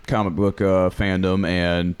it's comic book fandom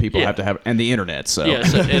and people Yeah. have to have and the internet. So Yeah.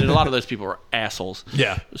 So, and a lot of those people are assholes.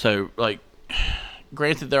 Yeah. So like,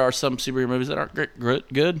 granted, there are some superhero movies that aren't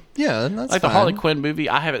good. Yeah, and that's Like the fine. Harley Quinn movie,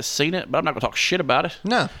 I haven't seen it, but I'm not gonna talk shit about it.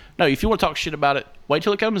 No. No, if you want to talk shit about it, wait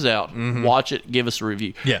till it comes out, watch it, give us a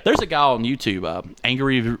review. Yeah. There's a guy on YouTube,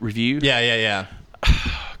 Angry Review. Yeah.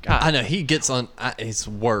 God, I know. He gets on. He's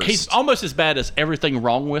worse. he's almost as bad as Everything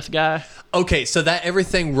Wrong With guy. Okay, so that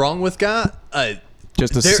everything wrong with guy.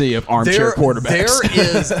 just to see if armchair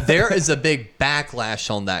quarterbacks. there is a big backlash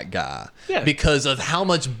on that guy Yeah. because of how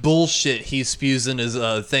much bullshit he spews in his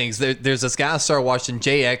things. There's this guy I started watching,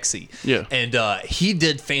 JXE, Yeah. and he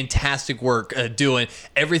did fantastic work doing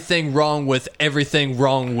everything wrong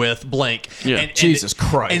with blank. Yeah. And Jesus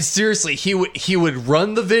Christ. And seriously, he would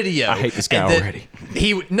run the video. I hate this guy and then already.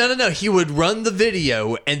 He would run the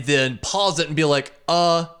video and then pause it and be like,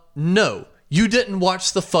 no. You didn't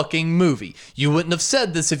watch the fucking movie. You wouldn't have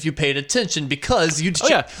said this if you paid attention because you'd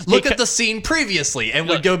yeah. look He at the scene previously and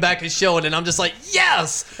would go back and show it. And I'm just like,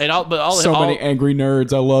 yes. And all So many angry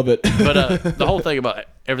nerds. I love it. But the whole thing about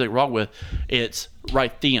Everything Wrong With, it's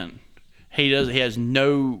right then. He has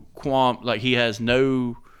no qualm, like he has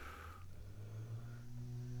no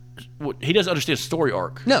he doesn't understand story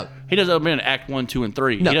arc. No. He doesn't understand Act 1, 2, and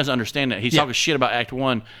 3. No. He doesn't understand that. He's talking shit about Act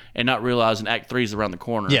 1 and not realizing Act 3 is around the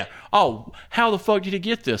corner. Yeah. Oh, how the fuck did he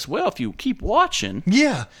get this? Well, if you keep watching.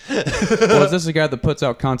 Yeah. Well, is this a guy that puts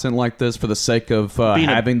out content like this for the sake of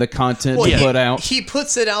having the content to put out? He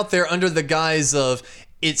puts it out there under the guise of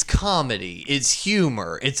it's comedy, it's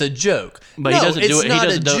humor, it's a joke. But no, he doesn't do it's it. not He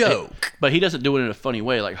doesn't a do joke. it. But he doesn't do it in a funny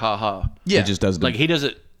way, like ha ha. Yeah. He just does Like he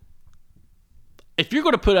doesn't. If you're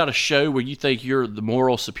going to put out a show where you think you're the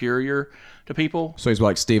moral superior to people, So he's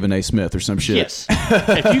like Stephen A. Smith or some shit. yes.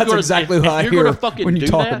 If you're That's exactly what I you're hear gonna fucking when you do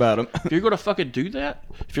talk that, about him. If you're going to fucking do that,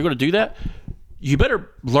 you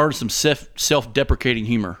better learn some self-deprecating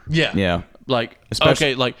humor. Yeah. Yeah. Like,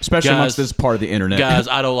 Especially guys, amongst this part of the internet. guys,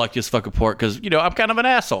 I don't like this fucking part because I'm kind of an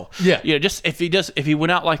asshole. Yeah. Just if he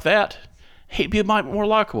went out like that, he'd be more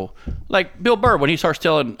likable. Like Bill Burr, when he starts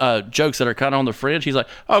telling jokes that are kind of on the fringe, he's like,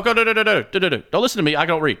 "Oh, go don't listen to me. I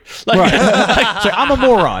don't read." Like, Right. So I'm a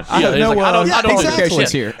moron. I have he's no like, I don't qualifications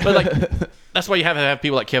exactly. here. But like, that's why you have to have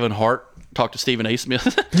people like Kevin Hart talk to Stephen A.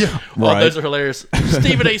 Smith. Yeah. Oh, Right. those are hilarious.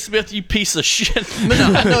 Stephen A. Smith, you piece of shit. But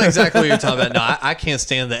no, I know exactly what you're talking about. No, I can't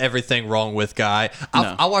stand the everything wrong with guy.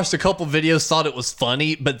 No. I watched a couple videos, thought it was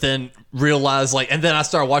funny, but then realized and then I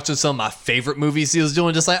started watching some of my favorite movies he was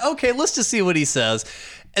doing, just like, okay, let's just see what he says.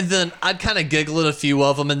 And then I'd kind of giggle at a few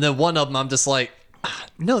of them, and then one of them I'm just like,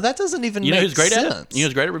 no, that doesn't even You know make who's great sense. at it? You know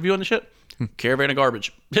who's great at reviewing the shit? Caravan of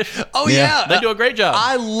Garbage. Oh yeah, They do a great job.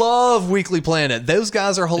 I love Weekly Planet. Those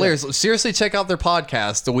guys are hilarious. Seriously, check out their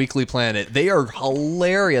podcast, The Weekly Planet. They are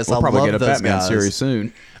hilarious. We'll I probably love get a those Batman guys. series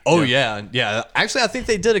soon. Oh yeah. Actually, I think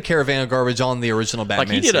they did a Caravan of Garbage on the original Batman.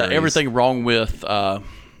 Like he did series. everything wrong with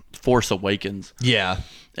Force Awakens, Yeah,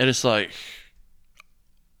 and it's like,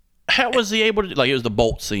 how was he able to? Like it was the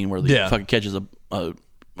bolt scene where he Yeah. fucking catches a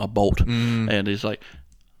bolt, and he's like,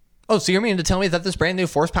 Oh, so you're meaning to tell me that this brand new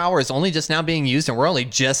force power is only just now being used and we're only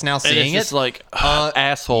just now and seeing it's just it? like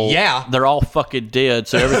asshole. yeah. they're all fucking dead,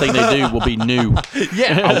 so everything they do will be new.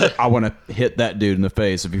 Yeah. I want to hit that dude in the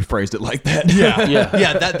face if you phrased it like that. Yeah. Yeah.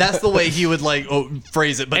 Yeah, that's the way he would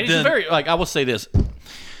phrase it. But And he's then very like I will say this.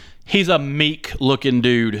 He's a meak looking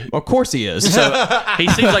dude. Of course he is. So he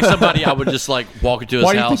seems like somebody I would just like walk into his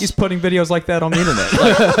Why do you house. think he's putting videos like that on the internet?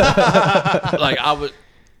 Like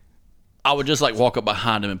I would just like walk up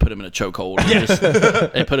behind him and put him in a chokehold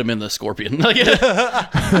and put him in the scorpion.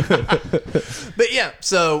 But yeah,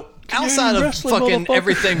 so outside of wrestling, fucking motherfucker.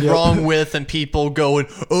 everything wrong with and people going,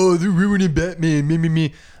 oh, they're ruining Batman,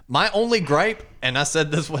 me. My only gripe, and I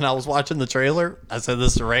said this when I was watching the trailer, I said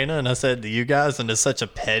this to Raina and I said to you guys, and it's such a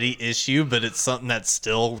petty issue, but it's something that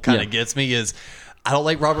still kind of gets me, is I don't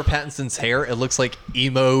like Robert Pattinson's hair. It looks like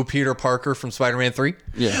emo Peter Parker from Spider-Man 3.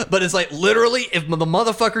 Yeah. But it's like literally if the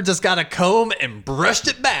motherfucker just got a comb and brushed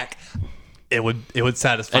it back, it would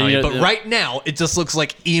satisfy And, me. you know, But right now, it just looks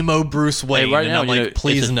like emo Bruce Wayne. Hey, right and now, I'm you like, know,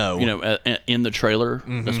 please it's a- no. You know, in the trailer,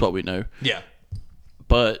 that's what we know. Yeah.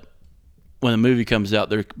 But when the movie comes out,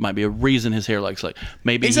 there might be a reason his hair looks like.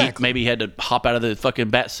 Maybe Exactly. he had to hop out of the fucking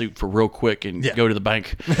bat suit for real quick and Yeah. go to the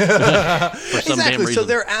bank for some damn Exactly. reason. So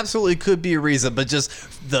there absolutely could be a reason, but just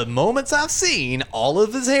the moments I've seen, all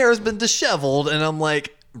of his hair has been disheveled, and I'm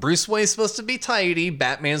like, Bruce Wayne's supposed to be tidy,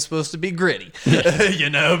 Batman's supposed to be gritty. You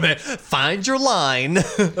know, man, find your line.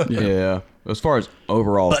 Yeah. As far as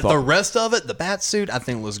overall But thought, the rest of it, the Batsuit, I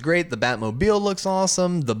think looks great. The Batmobile looks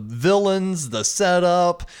awesome. The villains, the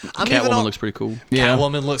setup. Catwoman looks pretty cool. Yeah.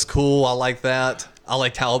 Catwoman looks cool. I like that. I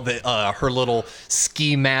liked how her little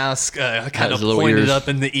ski mask kind Has of little pointed ears. up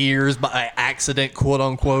in the ears by accident, quote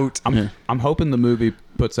unquote. I'm hoping the movie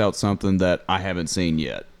puts out something that I haven't seen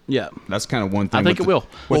yet. Yeah. That's kind of one thing. I think with it will.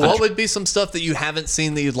 Well, what would be some stuff that you haven't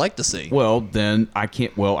seen that you'd like to see? Well, then I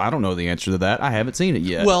can't. Well, I don't know the answer to that. I haven't seen it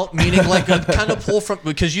yet. Well, meaning like a kind of pull from,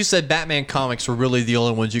 because you said Batman comics were really the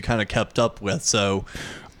only ones you kind of kept up with. So,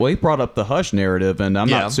 he brought up the Hush narrative, and I'm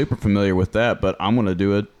Yeah. not super familiar with that, but I'm going to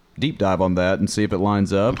do a deep dive on that and see if it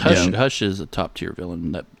lines up. Hush is a top tier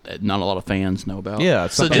villain that not a lot of fans know about. Yeah.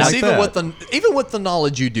 so something just like even that. with the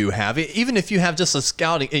knowledge you do have, even if you have just a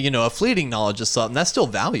scouting, a fleeting knowledge of something, that's still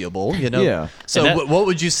valuable. Yeah. So, And that- what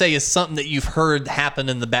would you say is something that you've heard happen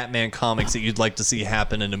in the Batman comics that you'd like to see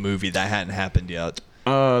happen in a movie that hadn't happened yet?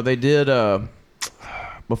 They did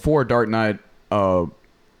before Dark Knight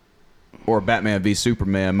or Batman v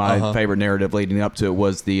Superman. My favorite narrative leading up to it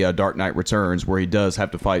was the Dark Knight Returns, where he does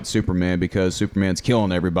have to fight Superman because Superman's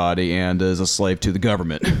killing everybody and is a slave to the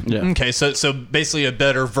government. Yeah. Okay, so basically a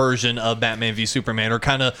better version of Batman v Superman, or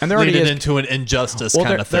kind of And there already leading is- into an injustice Well,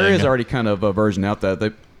 kind of thing. there is already kind of a version out there.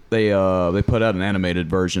 they put out an animated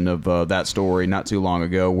version of that story not too long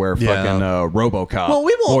ago, where fucking RoboCop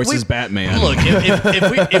voices Batman. Look,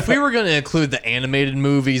 if we were going to include the animated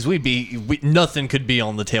movies, nothing could be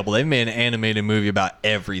on the table. They made an animated movie about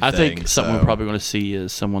everything. I think something so. we're probably going to see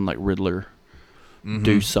is someone like Riddler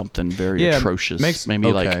do something very Yeah, atrocious. Maybe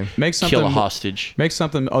okay. Make kill a something- hostage. Make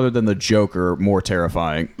something other than the Joker more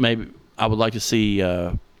terrifying. Maybe I would like to see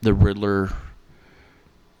the Riddler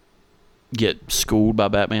get schooled by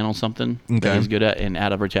Batman on something that Okay. he's good at, and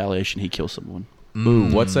out of retaliation, he kills someone. Ooh,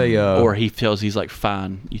 what's a Or he tells he's like,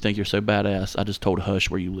 "Fine, you think you're so badass? I just told Hush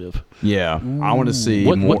where you live." yeah? I want to see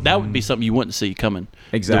more. That would be something you wouldn't see coming.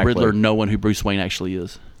 Exactly. The Riddler knowing who Bruce Wayne actually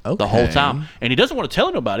is the whole Okay. time, and he doesn't want to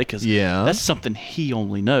tell nobody because Yeah. that's something he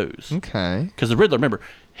only knows. Okay. Because the Riddler, remember,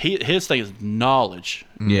 his thing is knowledge.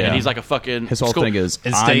 Yeah. And he's like a fucking His whole school- thing is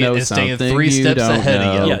It's I staying- know it's staying something 3 you steps don't ahead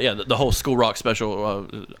of know. you. Yeah, the whole School Rock special.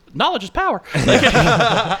 Knowledge is power.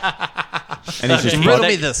 And he's just He- Riddle that-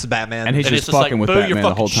 me this, Batman. and he's And just it's just fucking like, with boo, you're Batman the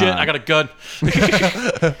fucking whole shit. time. I got a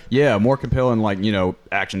gun. Yeah, more compelling, like,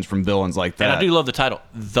 actions from villains like that. And I do love the title,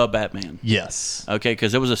 The Batman. yes. Okay,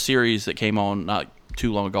 because there was a series that came on not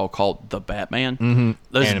too long ago called The Batman.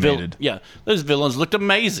 Mm-hmm. Animated. Those villains looked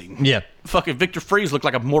amazing. Yeah. Fucking Victor Freeze looked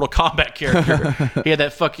like a Mortal Kombat character. He had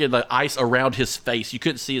that fucking ice around his face. You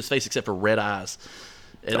couldn't see his face except for red eyes.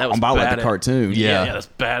 And that was about like the badass. cartoon. Yeah, that's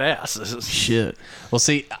badass. Shit. Well,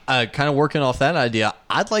 see, kind of working off that idea,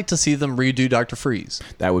 I'd like to see them redo Dr. Freeze.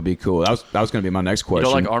 That would be cool. That was going to be my next You question.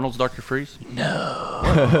 don't like Arnold's Dr. Freeze?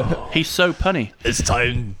 No. He's so punny. It's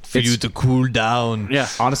time for It's- you to cool down. Yeah.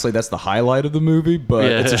 Honestly, that's the highlight of the movie, but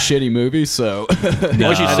Yeah. it's a shitty movie, so Once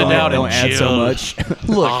you sit down don't and add chill. so much.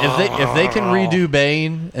 Look, if they can redo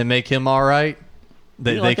Bane and make him all right, You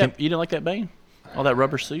they didn't, like can. that, you didn't like that Bane? All that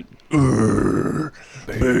rubber suit?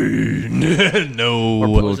 no.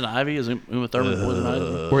 Poison Ivy? Is Uma Thurman Poison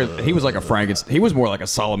Ivy? Where he was like a Frankenstein. He was more like a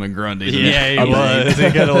Solomon Grundy. than Yeah, he a Bane. was.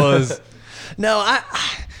 He kind of was. No,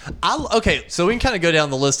 okay. So we can kind of go down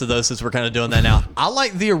the list of those since we're kind of doing that now. I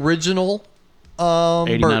like the original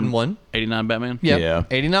Burton one. 89 Batman? Yeah. Yeah.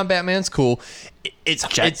 89 Batman's cool. It's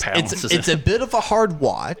Jack Palance. it's a bit of a hard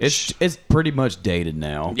watch. It's pretty much dated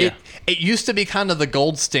now. Yeah. It used to be kind of the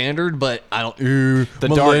gold standard, but I don't. The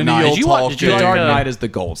Dark Knight. Did you watch- The like, Dark uh, Knight is the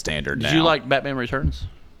gold standard now. Did you like Batman Returns?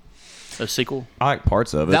 A sequel? I like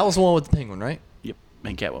parts of it. That was the one with the penguin, right? Yep.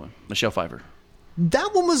 And Catwoman. Michelle Pfeiffer. That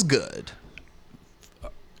one was good.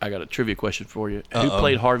 I got a trivia question for you. Who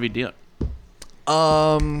played Harvey Dent?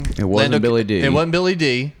 It wasn't Billy D. It wasn't Billy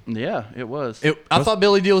D. Yeah, it was. I thought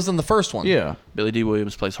Billy D was in the first one. Yeah. Billy D.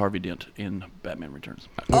 Williams plays Harvey Dent in Batman Returns.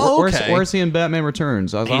 Oh, okay. Where's he in Batman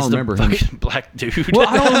Returns? I He's don't remember the him. fucking black dude. Well,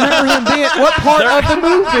 I don't remember him being. What part of the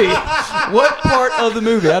movie? What part of the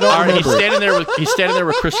movie? I don't All right, remember. he's standing there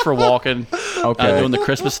with Christopher Walken, Okay. doing the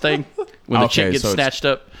Christmas thing when the Okay, chick gets so it's- snatched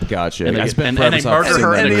up. Gotcha. And they, It's get- been and forever they since I've murder seen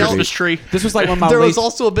her that in a movie. Christmas tree. This was like one of my There was least.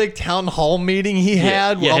 also a big town hall meeting he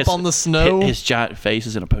had up his- on the snow. His giant face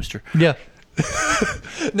is in a poster. Yeah.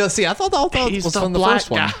 No, see, I thought it He's was the from the black first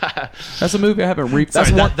one. guy. That's a movie I haven't read. That's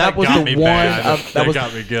Sorry, one. That was got the me one. bad. That was.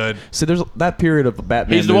 got me good. See, there's that period of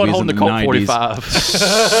Batman. He's the one movies holding the in Colt 90s.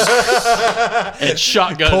 45 and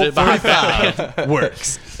shotgun it behind Batman.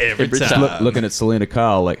 Works every Every time. time. Looking at Selena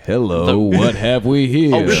Kyle like, hello, what have we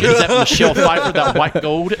here? Oh shit! Is that Michelle Pfeiffer, that white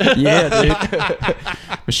gold? Yeah, dude.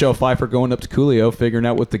 Michelle Pfeiffer going up to Coolio, figuring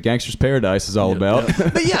out what the Gangster's Paradise is all about.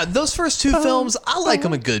 But yeah, those first two films, I like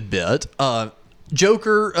them a good bit.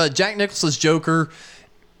 Joker, Jack Nicholson's Joker.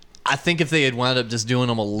 I think if they had wound up just doing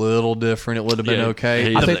them a little different, it would have been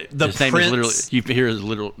okay. His, I think the his name is literally. Prince. You hear his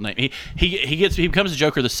literal name. He becomes a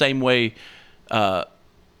Joker the same way.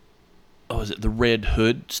 Is it the Red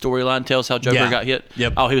Hood storyline tells how Joker Yeah. got hit?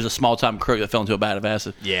 Yep. Oh, he was a small time crook that fell into a vat of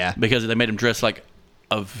acid. Yeah. Because they made him dress like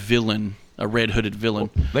a villain, a red hooded villain.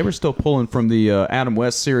 They were still pulling from the Adam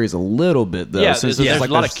West series a little bit, though. Yeah, since there's it's a like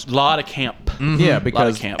lot this- of camp. yeah,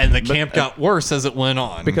 because camp. And the camp got worse as it went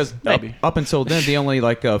on. because Maybe. up until then, the only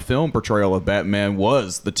film portrayal of Batman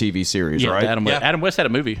was the TV series, Yeah, right? Adam West. Yeah. Adam West had a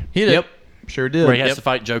movie he did. Yep, sure did. where he has to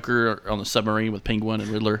fight Joker on the submarine with Penguin and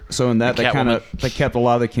Riddler. So in that, and they kind Catwoman. of they kept a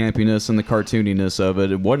lot of the campiness and the cartooniness of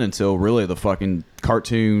it. It wasn't until really the fucking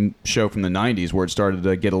cartoon show from the '90s where it started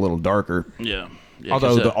to get a little darker. Yeah. Yeah, Although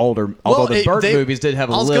 'cause, the Burton movies did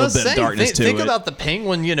have a I was little gonna bit say, of darkness to think it. about the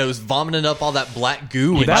penguin, vomiting up all that black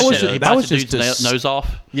goo. he And that bites was the- ju- he that bites was the just dude's dis- nose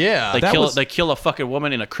off. yeah, They kill a fucking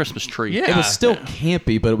woman in a Christmas tree. Yeah. It was still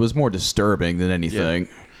campy, but it was more disturbing than anything.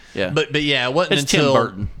 Yeah. But yeah, it wasn't It's Tim until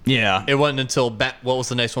Burton. Yeah. It wasn't until what was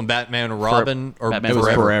the next one? Batman and Robin or Batman It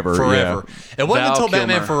was Forever, Forever. It wasn't Val until Batman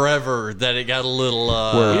Kilmer. Forever that it got a little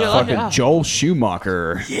Where Yeah, fucking yeah. Joel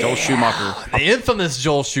Schumacher. Joel Schumacher. the infamous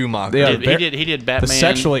Joel Schumacher. Yeah. He did Batman. The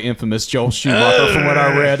sexually infamous Joel Schumacher, from what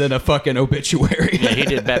I read in a fucking obituary. Yeah, he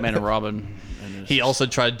did Batman and Robin. And He also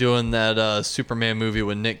tried doing that Superman movie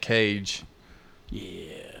with Nick Cage.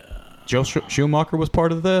 Joel Schumacher was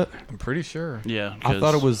part of that. I'm pretty sure. yeah, I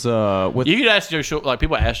thought it was with. You could ask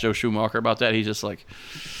people ask Joe Schumacher about that. He's just like,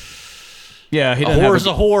 Yeah, he a didn't have whore's a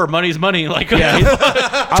whore, money's money. Like, Yeah,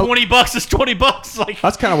 $20 is $20. Like,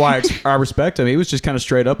 That's kind of why I respect him. He was just kind of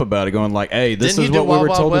straight up about it, going like, "Hey, this Didn't he is do what we Wild were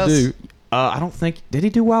Wild told West? to do." I don't think did he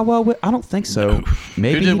do Wild Wild West? I don't think so.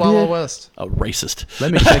 Maybe Who did he Wild did. Wild West? a racist.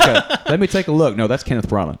 Let me take a look. No, that's Kenneth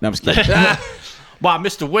Branagh. No, I'm just kidding. Why,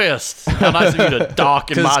 Mr. West? How nice of you to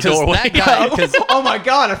dock in my doorway. that guy, because Oh my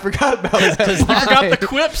god, I forgot about that. I forgot the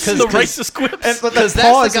quips, the racist quips. that's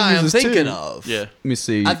the guy I'm thinking of. yeah. Let me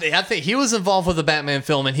see. I think he was involved with the Batman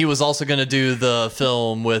film, and he was also going to do the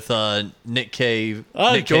film with Nick Cave.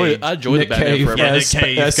 I enjoy the Nick Batman Cave, Forever. Yeah, yes, Nick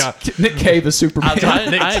Cave, yes. Scott. Nick Cave is Superman.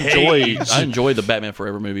 I enjoy the Batman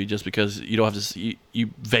Forever movie just because you don't have to see,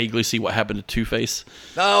 you vaguely see what happened to Two-Face.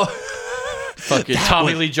 Oh, Fucking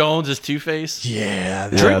Tommy Lee Jones is Two-Face. yeah, Yeah,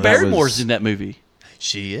 Drew that Barrymore's was- in that movie.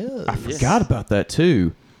 she is. I forgot about that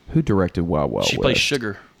too. Who directed Wild Wild She West? plays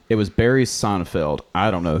Sugar. It was Barry Sonnenfeld.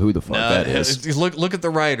 I don't know who the fuck that is. Look at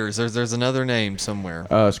the writers. There's another name somewhere.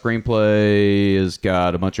 Screenplay has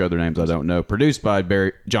got a bunch of other names I don't know. Produced by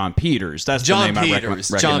John Peters. That's John the name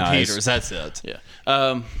Peters. I John recognize. Peters. That's it.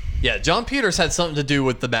 Yeah. Yeah, John Peters had something to do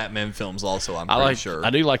with the Batman films. Also, I'm pretty sure.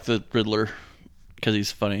 I do like the Riddler because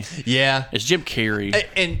he's funny. Yeah. It's Jim Carrey.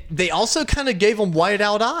 And they also kind of gave him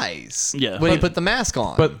white-out eyes. Yeah. when he But- put the mask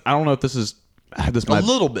on. But I don't know if this is might,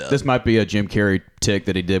 little bit. This might be a Jim Carrey tick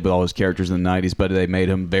that he did with all his characters in the '90s, but they made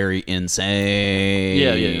him very insane.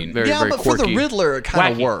 Yeah. Very, yeah, very but quirky. for the Riddler, it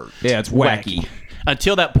kind of Wacky. worked. Yeah, it's wacky.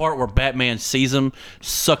 Until that part where Batman sees him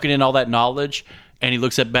sucking in all that knowledge, and he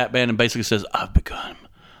looks at Batman and basically says, "I've become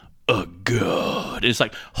a god." It's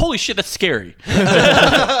like, holy shit, that's scary.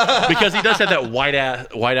 Because he does have that white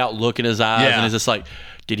out look in his eyes, Yeah. and it's just like,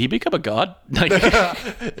 did he become a god? Like,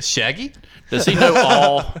 Shaggy? does he know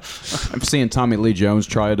all? I'm seeing Tommy Lee Jones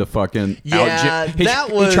try to fucking Yeah, he that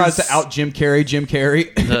tries to was- out Jim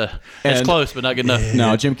Carrey. It's And- close, but not good enough.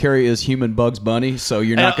 No, Jim Carrey is human Bugs Bunny, so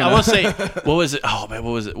you're And not I gonna. want to say, what was it? Oh man,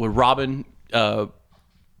 what was it? With Robin.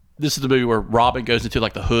 This is the movie where Robin goes into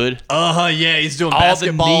like the hood. Yeah, he's doing All the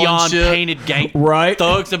basketball neon and shit. painted gang Right.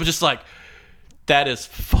 thugs that was just like, that is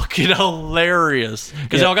fucking hilarious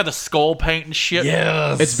because they all got the skull paint and shit.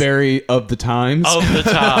 Yes. It's very of the times. Of the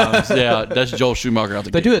times. Yeah, that's Joel Schumacher out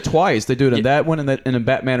the They gate. do it twice. They do it in that one, and in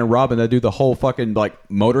Batman and Robin, they do the whole fucking like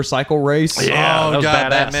motorcycle race. Yeah, Oh that was god, badass.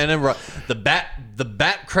 Batman and the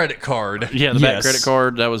bat credit card. Yeah, the Bat Yes. credit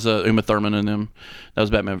card. That was Uma Thurman and them. That was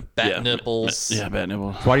Batman. Bat nipples. Yeah, Bat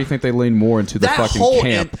nipples. Why do you think they lean more into the That fucking whole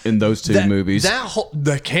camp in those two movies?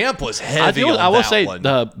 The camp was heavy. I will that say one.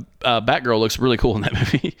 Batgirl looks really cool in that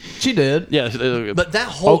movie. She did. Yeah, But that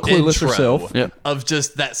whole Clueless intro herself. Yeah. of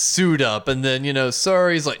just that suit up, and then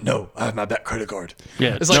sorry, he's like, no, I have my back credit card.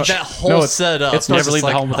 Yeah. It's like No, that whole no, it- setup. it starts Never leave the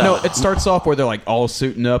like, home without- No, it starts off where they're like all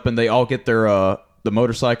suiting up, and they all get their the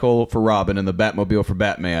motorcycle for Robin and the Batmobile for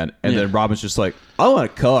Batman, and then Robin's just like, I want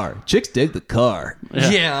a car. Chicks dig the car.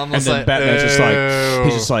 yeah, I'm And then like, Batman's just "Oh." like,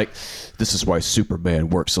 he's just like, this is why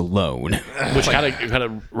Superman works alone. which kind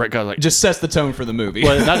of like Just sets the tone for the movie.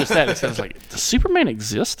 well, not just that. It's kind of like, does Superman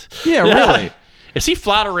exist? Yeah, really. Is he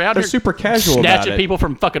flying around? They're here super casual about snatching it. people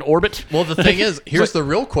from fucking orbit. Well, the thing is, here's the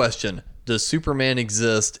real question. Does Superman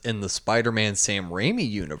exist in the Spider-Man Sam Raimi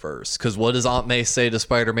universe? Because what does Aunt May say to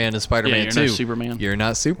Spider-Man in Spider-Man you're 2? not Superman. You're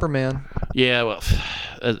not Superman. Yeah, well,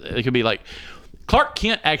 it could be like Clark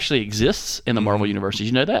Kent actually exists in the Marvel universe. Did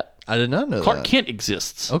you know that? I did not know Clark that. Kent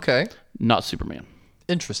exists, Okay. not Superman.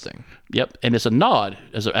 Interesting. Yep, and it's a nod,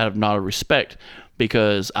 out of nod of respect,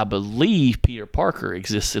 because I believe Peter Parker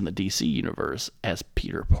exists in the DC universe as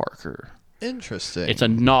Peter Parker. Interesting. It's a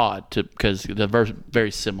nod to because they're very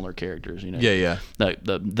similar characters. Yeah.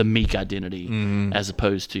 The meek identity, as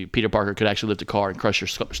opposed to Peter Parker could actually lift a car and crush your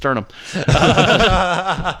sternum.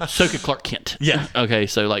 So could Clark Kent. Yeah. Okay,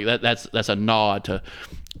 so like that's a nod to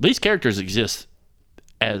these characters exist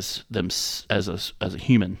as them as a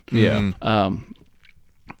human. yeah.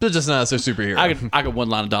 They're just not as a superhero. I could one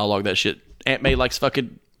line of dialogue that shit. Aunt May likes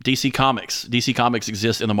fucking DC Comics. DC Comics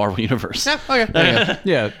exists in the Marvel universe. Yeah, okay.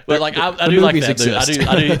 Yeah. But like I The do like movies that. Dude.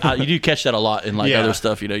 exist. You do catch that a lot in like Yeah. other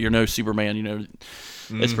stuff. You're no Superman.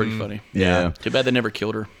 It's pretty funny. Yeah. Too bad they never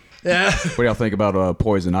killed her. Yeah. What do y'all think about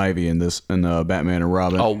Poison Ivy in Batman and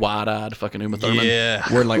Robin? Oh, wide-eyed fucking Uma Thurman. Yeah.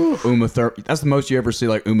 Where like Uma Thurman, that's the most you ever see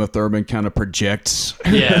like Uma Thurman kind of projects.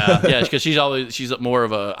 Yeah, yeah, because she's more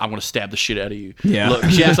of a, I want to stab the shit out of you. Yeah. Look,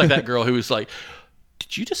 she looks like that girl who was like,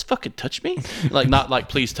 did you just fucking touch me? Like, not like,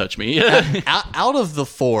 please touch me. Out of the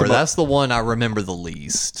four, that's the one I remember the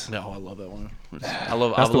least. No, I love that one. I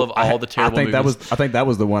love all the terrible I think movies. I think that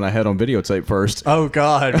was the one I had on videotape first. Oh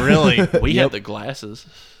God, really? We had the glasses.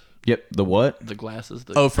 Yep. The what? The glasses.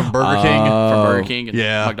 Oh, from Burger King. From Burger King and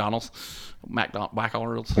yeah. McDonald's. Whack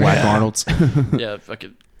Arnold's. Black Arnold's. Yeah,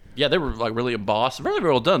 fucking. Yeah, they were like really embossed. Really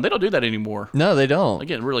well done. They don't do that anymore. No, they don't. They're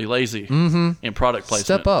getting really lazy in product placement.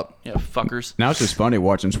 Step up. Yeah, fuckers. Now it's just funny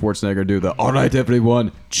watching Schwarzenegger do the "All right,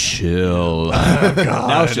 everyone, chill."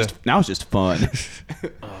 Now it's just fun.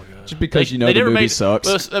 Just because the movie sucks.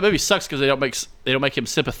 Well, that movie sucks because they don't make him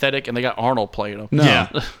sympathetic, and they got Arnold playing him. No. Yeah.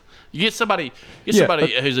 You get somebody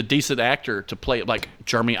who's a decent actor to play it, like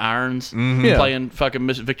Jeremy Irons Yeah. playing fucking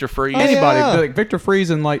Victor Freeze. Anybody yeah. like Victor Freeze,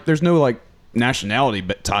 and like there's no like nationality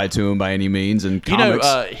tied to him by any means. And You comics.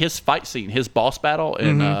 know, his fight scene, his boss battle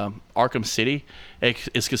in Arkham City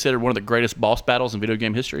is considered one of the greatest boss battles in video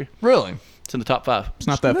game history. Really? It's in the top 5. it's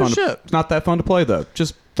not that no fun. shit. It's not that fun to play though.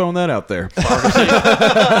 Just throwing that out there.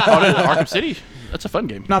 Arkham City? That's a fun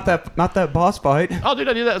game. not that boss fight. Oh, dude,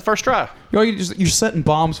 I did that the first try. You're setting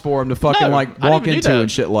bombs for him to fucking No, like I didn't walk even do into that.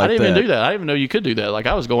 and shit like I that. didn't even do that. I didn't even know you could do that. Like,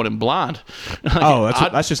 I was going in blind. Oh,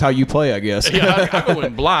 that's just how you play, I guess. Yeah, I go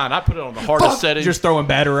in blind. I put it on the hardest setting. Just throwing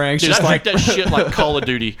batarangs, Dude, just I like treat that shit like Call of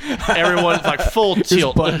Duty. Everyone's like full just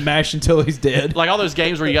tilt. button mash until he's dead. Like all those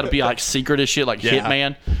games where you got to be like secret as shit, like Yeah.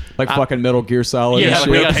 Hitman. Like fucking Metal Gear Solid. Yeah, and like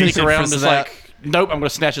shit. we got to sneak Patient around for and just that. like, nope, I'm going to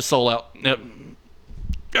snatch his soul out. Yep.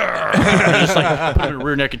 Just like put him in a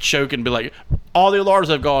rear naked choke and be like, all the alarms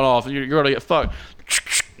have gone off. You're going to get fucked.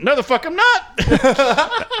 No, the fuck I'm not.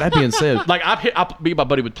 That being said, Like me and my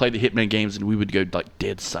buddy would play the Hitman games and we would go like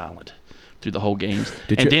dead silent through the whole games.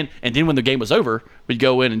 Did And then when the game was over, we'd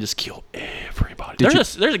go in and just kill everybody. There's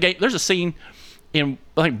a scene in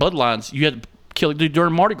I think Bloodlines you had to kill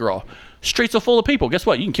during Mardi Gras. Streets are full of people. Guess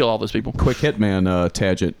what? You can kill all those people. quick Hitman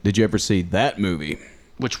tangent. Did you ever see that movie?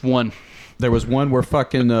 Which one? There was one where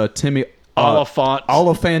fucking Timmy Oliphant.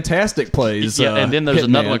 Fantastic plays. Yeah, and then there's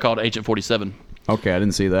another Hitman. one called Agent 47. Okay, I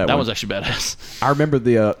didn't see that. That one. was actually badass. I remember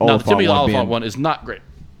the No, the Oliphant Timothy one Oliphant being, one is not great.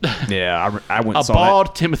 Yeah, I went and A saw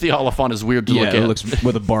bald Timothy Oliphant is weird to that. look Yeah, at. it looks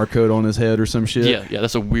with a barcode on his head or some shit. Yeah,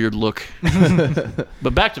 that's a weird look.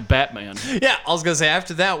 But back to Batman. Yeah, I was gonna say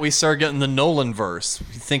after that we start getting the Nolan verse.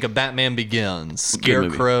 You think of Batman Begins, Good movie.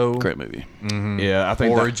 Scarecrow, Great movie. Yeah, I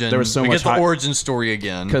think that Origin. there was so we much get the origin story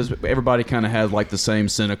again. because everybody kind of had like the same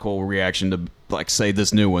cynical reaction to like say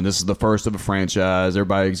this new one. This is the first of a franchise.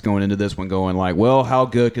 Everybody's going into this one going like, well, how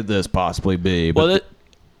good could this possibly be? But Well,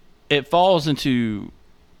 it falls into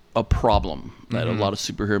a problem that a lot of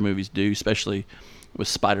superhero movies do, especially with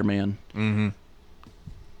Spider-Man. Mm-hmm.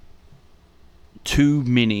 Too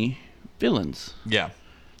many villains. Yeah.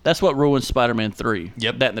 That's what ruins Spider-Man 3.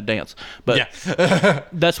 Yep. That and the dance. But Yeah.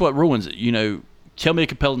 that's what ruins it. You know, tell me a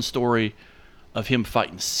compelling story of him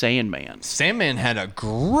fighting Sandman. Sandman had a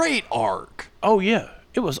great arc. Oh, yeah.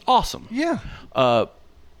 It was awesome. Yeah. The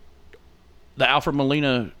Alfred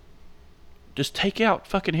Molina, just take out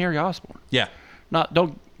fucking Harry Osborn. Yeah.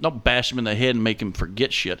 Don't bash him in the head and make him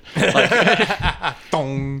forget shit. Like,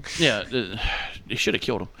 Dong. yeah, he should have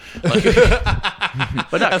killed him. Like,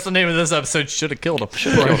 but no, That's the name of this episode. Should have killed him.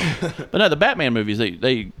 but no, the Batman movies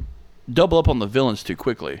they double up on the villains too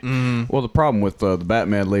quickly. well, the problem with the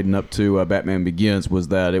Batman leading up to Batman Begins was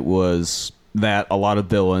that it was that a lot of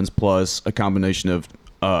villains plus a combination of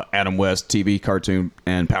Adam West TV cartoon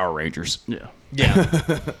and Power Rangers. Yeah,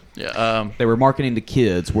 Yeah. yeah. They were marketing to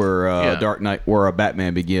kids, where Yeah. Dark Knight, where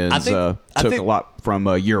Batman Begins I think took a lot from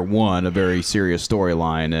Year One, a very serious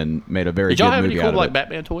storyline, and made a very Did y'all good have movie any out cool of like it.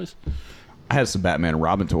 Batman toys? I had some Batman and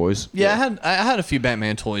Robin toys. Yeah, I had a few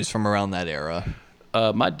Batman toys from around that era.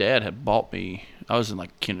 My dad had bought me. I was in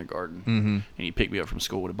like kindergarten, and he picked me up from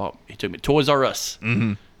school and he took me to Toys R Us.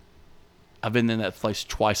 Mm-hmm. I've been in that place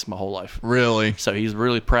twice my whole life. Really? So he's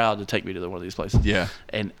really proud to take me to one of these places. Yeah.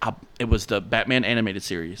 And it was the Batman animated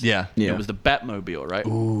series. Yeah. Yeah. It was the Batmobile, right?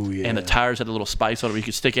 Ooh, yeah. And the tires had a little spice on it where you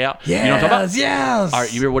could stick out. You know what I'm talking about? Yes. All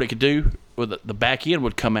right, you remember what it could do? Well, the back end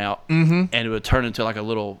would come out, and it would turn into like a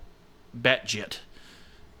little bat jet.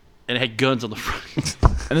 And it had guns on the front.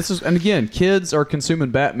 And again, kids are consuming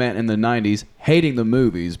Batman in the '90s, hating the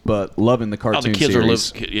movies, but loving the Oh, cartoon the kids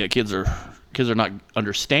series. kids are not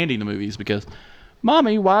understanding the movies because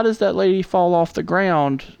Mommy, why does that lady fall off the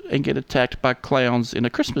ground and get attacked by clowns in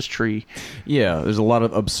a Christmas tree? Yeah, there's a lot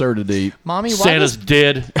of absurdity. Mommy, why Santa's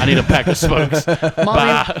dead. I need a pack of smokes.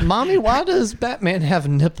 Mommy, why does Batman have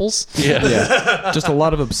nipples? Yeah. Yeah, just a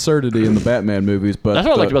lot of absurdity in the Batman movies. But That's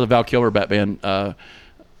what I liked about the Val Kilmer Batman.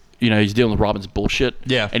 He's dealing with Robin's bullshit.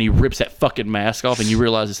 Yeah. And he rips that fucking mask off, and you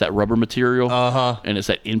realize it's that rubber material. Uh-huh. And it's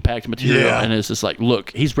that impact material. Yeah. And it's just like,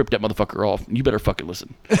 look, he's ripped that motherfucker off. You better fucking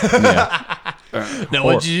listen. Now,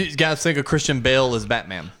 what did you guys think of Christian Bale as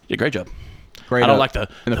Batman? Yeah, great job. great. I don't like the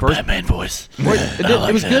in the first. Batman voice.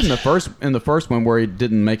 It was good in the first one where he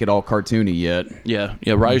didn't make it all cartoony yet. Yeah.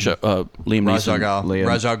 Liam Neeson. Liam.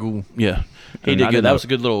 Raja Ghul. Yeah. He And did I good. didn't That know- was a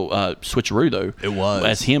good little switcheroo, though. It was.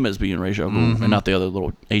 As him as being Ra's al Ghul and not the other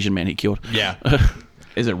little Asian man he killed. Yeah.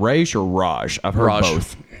 Is it Raj or Raj? I've heard Raj.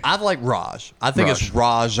 both. I like Raj. I think it's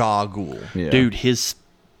Raja Ghul. Yeah. Dude, his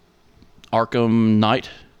Arkham Knight.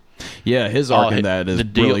 Yeah, his arc in that is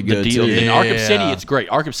really good too. In Arkham Yeah. City, it's great.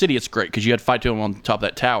 Arkham City, it's great because you had to fight to him on top of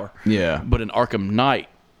that tower. Yeah. But in Arkham Knight,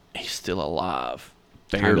 he's still alive,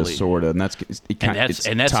 Kind barely. of, sort of, and that's tied that's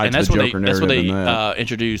to the when Joker they narrative in that.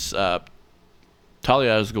 introduce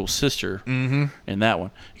Talia al Ghul's sister in that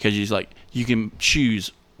one because he's like you can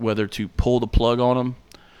choose whether to pull the plug on him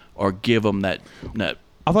or give him that.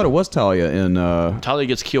 I thought it was Talia in Talia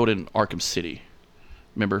gets killed in Arkham City.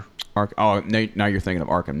 Remember? now you're thinking of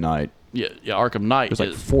Arkham Knight. Yeah, Arkham Knight. There's like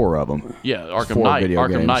is, 4 of them. yeah, Arkham 4 Knight. video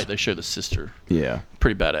Arkham games. Knight. They show the sister. Yeah.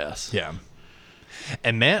 Pretty badass. Yeah.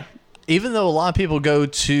 And man, even though a lot of people go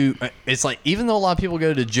to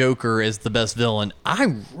Joker as the best villain,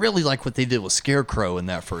 I really like what they did with Scarecrow in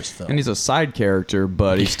that first film. And he's a side character,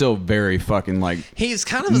 but he's still very fucking like. He's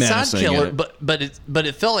kind of a side menacing killer, in it. but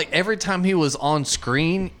it felt like every time he was on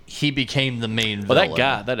screen, he became the main Well, villain. that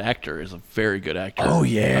guy, that actor, is a very good actor. Oh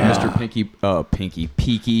yeah. Mr.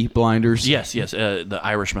 Peaky Blinders. Yes, the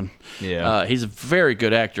Irishman. Yeah. He's a very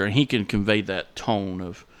good actor, and he can convey that tone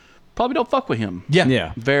of probably don't fuck with him. Yeah.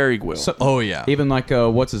 Yeah. Very well. So- Oh yeah. Even like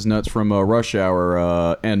what's his nuts from Rush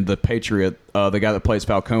Hour and the Patriot, the guy that plays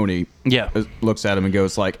Falcone. Yeah. Looks at him and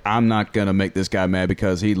goes like, "I'm not gonna make this guy mad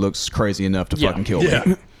because he looks crazy enough to Yeah. fucking kill Yeah.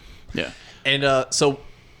 me." Yeah. And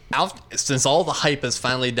since all the hype has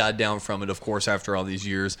finally died down from it, of course, after all these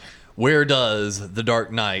years, where does The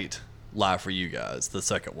Dark Knight lie for you guys? The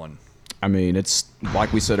second one. I mean, it's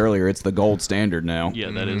like we said earlier, it's the gold standard now.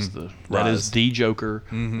 Yeah, that is Rise. the Joker,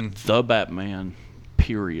 the Batman.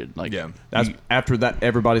 Period. Like, Yeah. That's after that.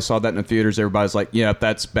 Everybody saw that in the theaters. Everybody's like, "Yeah,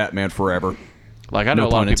 that's Batman forever." like I know No a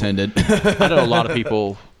lot pun of people. intended. I know a lot of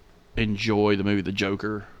people enjoy the movie The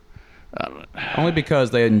Joker. Only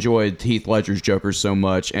because they enjoyed Heath Ledger's Joker so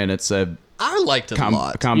much, and it's a I liked it a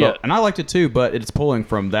lot. combo. Yeah. And I liked it too, but it's pulling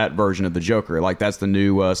from that version of the Joker. Like that's the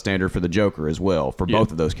new standard for the Joker as well for both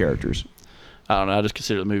of those characters. I don't know. I just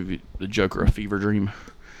consider the movie The Joker a fever dream.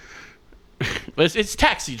 it's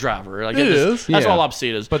Taxi Driver. Like, It just- is. That's Yeah. all I'm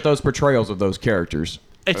seeing is. But those portrayals of those characters.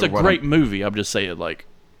 It's are a what great I'm- movie. I'm just saying, like,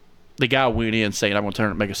 the guy went in saying, "I'm going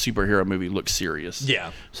to make a superhero movie look serious." Yeah.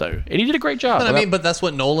 So, and he did a great job. But I mean, but that's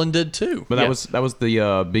what Nolan did too. But Yeah. that was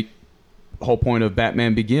the big whole point of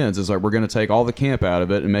Batman Begins is like we're going to take all the camp out of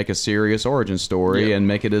it and make a serious origin story Yeah. and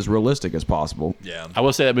make it as realistic as possible. Yeah. I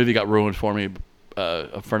will say that movie got ruined for me.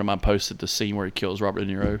 A friend of mine posted the scene where he kills Robert De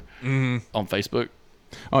Niro on Facebook.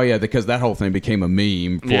 Oh yeah, because that whole thing became a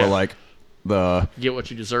meme for Yeah. like the Get what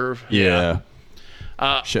you deserve.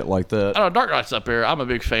 shit like that. I don't know. Dark Knight's up there. I'm a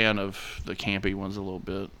big fan of the campy ones a little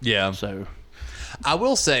bit. Yeah. So, I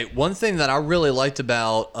will say one thing that I really liked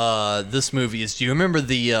about this movie is, do you remember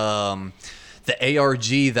the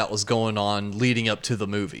ARG that was going on leading up to the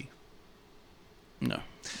movie? no.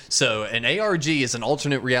 So an ARG is an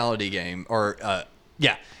alternate reality game, or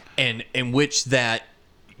and in which that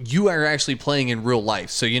you are actually playing in real life.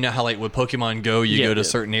 So you know how like with Pokemon Go, you Yeah, go to yeah.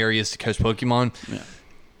 certain areas to catch Pokemon. Yeah.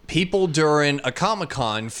 People during a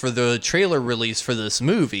Comic-Con for the trailer release for this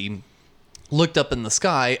movie looked up in the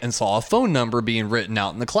sky and saw a phone number being written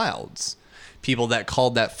out in the clouds. People that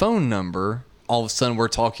called that phone number all of a sudden were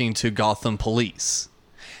talking to Gotham police.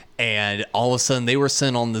 And all of a sudden they were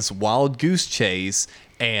sent on this wild goose chase,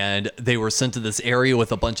 and they were sent to this area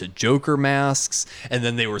with a bunch of Joker masks, and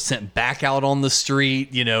then they were sent back out on the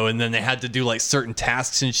street, and then they had to do like certain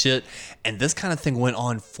tasks and shit. And this kind of thing went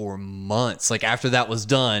on for months. Like after that was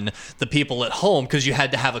done, the people at home, because you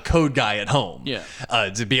had to have a code guy at home, Yeah.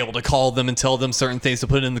 to be able to call them and tell them certain things to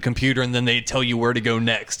put in the computer, and then they'd tell you where to go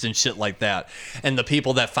next and shit like that. And the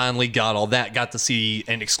people that finally got all that got to see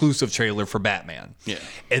an exclusive trailer for Batman. Yeah.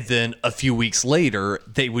 And then a few weeks later,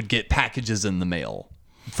 they would get packages in the mail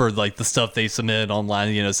for like the stuff they submitted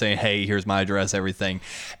online, you know, saying, hey, here's my address, everything.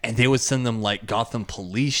 And they would send them like Gotham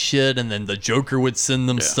police shit, and then the Joker would send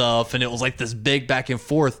them stuff, and it was like this big back and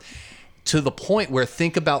forth, to the point where,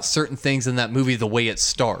 think about certain things in that movie, the way it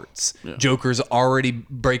starts. Joker's already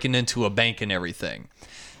breaking into a bank and everything.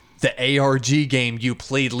 The ARG game you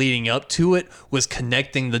played leading up to it was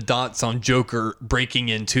connecting the dots on Joker breaking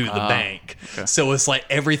into the bank. Okay. So it's like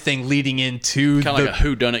everything leading into kind of like a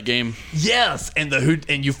whodunit game. Yes, and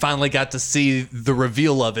and you finally got to see the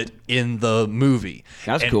reveal of it in the movie.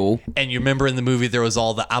 That's cool. And you remember in the movie there was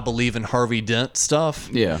all the I Believe in Harvey Dent stuff?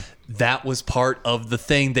 Yeah. That was part of the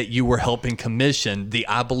thing that you were helping commission. The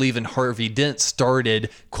I Believe in Harvey Dent started,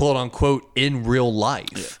 quote unquote, in real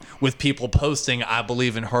life, with people posting I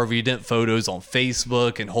Believe in Harvey Dent photos on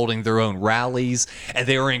Facebook and holding their own rallies. And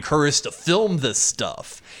they were encouraged to film this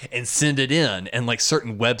stuff and send it in. And like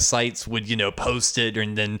certain websites would, you know, post it,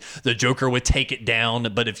 and then the Joker would take it down.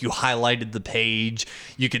 But if you highlighted the page,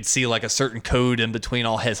 you could see like a certain code in between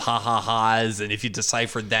all his ha-ha-has. And if you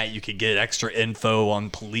deciphered that, you could get extra info on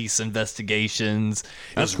police investigations.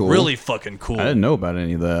 It was cool. really fucking cool. I didn't know about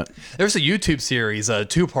any of that. There's a YouTube series, a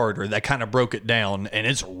two-parter, that kind of broke it down, and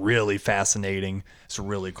it's really fascinating. It's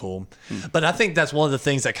really cool. But I think that's one of the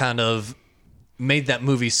things that kind of made that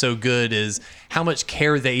movie so good, is how much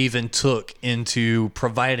care they even took into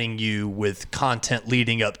providing you with content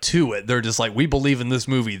leading up to it. They're just like, we believe in this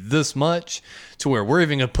movie this much, to where we're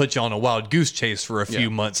even going to put you on a wild goose chase for a few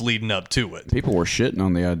months leading up to it. People were shitting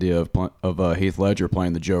on the idea of Heath Ledger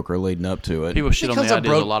playing the Joker leading up to it. People shit on the Because of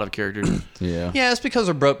idea of a lot of characters. Yeah. Yeah, it's because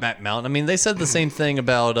of Brokeback Mountain. I mean, they said the same thing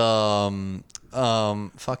about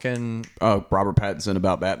fucking Robert Pattinson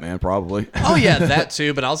about Batman, probably. oh yeah, that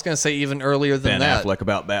too. But I was gonna say even earlier than Ben that. Affleck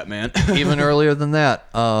about Batman. Even earlier than that.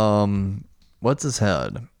 What's his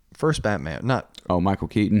head? First Batman, not. Oh, Michael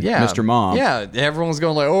Keaton. Yeah, Mr. Mom. Yeah, everyone's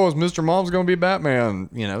going like, "Oh, is Mr. Mom's going to be Batman?"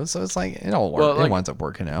 You know, so it's like it all works. Well, like- it winds up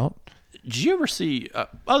working out. Did you ever see,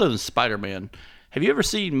 other than Spider-Man, have you ever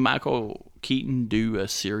seen Michael Keaton do a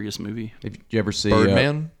serious movie? Did you ever see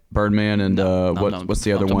Birdman? Birdman and No, what's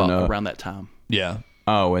the other I'm talking one? about around that time, Yeah.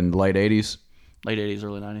 Oh, in the late 80s? late 80s,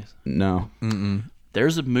 early 90s. No.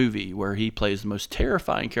 There's a movie where he plays the most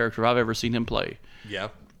terrifying character I've ever seen him play. Yeah.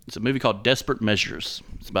 It's a movie called Desperate Measures.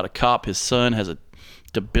 It's about a cop. His son has a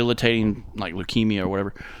debilitating, like, leukemia or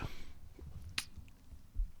whatever.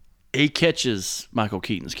 He catches Michael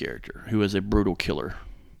Keaton's character, who is a brutal killer.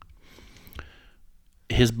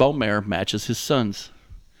 His bone marrow matches his son's.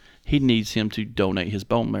 He needs him to donate his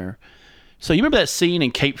bone marrow. So you remember that scene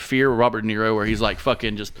in Cape Fear with Robert De Niro where he's like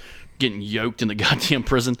fucking just getting yoked in the goddamn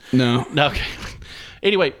prison? No. Okay.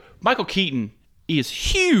 Anyway, Michael Keaton is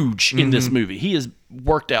huge in this movie. He has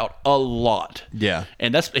worked out a lot. Yeah.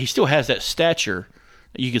 And he still has that stature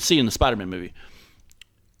that you can see in the Spider-Man movie.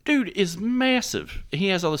 Dude is massive. He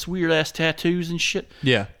has all this weird ass tattoos and shit.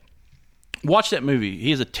 Yeah. Watch that movie.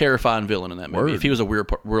 He is a terrifying villain in that movie. Word. If he was a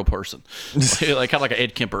real person, like kind of like an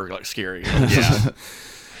Ed Kemper, like scary. Yeah.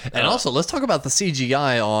 And also, let's talk about the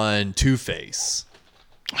CGI on Two-Face.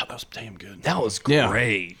 Oh, that was damn good. That was Yeah.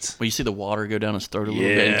 great. Well, you see the water go down his throat a little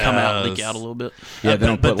bit and come out and leak Yes. out a little bit. Yeah, they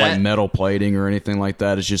don't but put like that- metal plating or anything like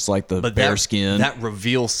that. It's just like the bare skin. That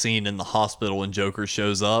reveal scene in the hospital when Joker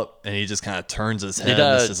shows up and he just kind of turns his head. Did,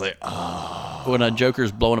 And it's just like, oh, When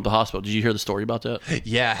Joker's blowing up the hospital, did you hear the story about that?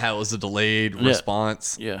 yeah, how it was a delayed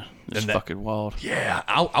response. Yeah, it's And that- fucking wild. Yeah,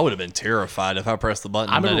 I would have been terrified if I pressed the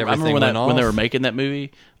button I and remember, everything when went off. when they were making that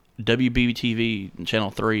movie, WBTV and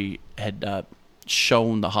Channel 3 had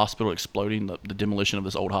shown the hospital exploding, the demolition of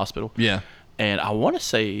this old hospital. Yeah. And I want to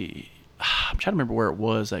say, I'm trying to remember where it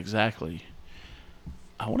was exactly.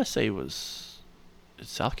 I want to say it was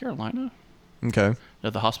South Carolina Okay.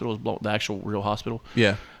 that the hospital was blown, the actual real hospital.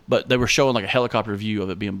 Yeah. But they were showing like a helicopter view of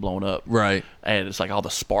it being blown up. Right. And it's like all the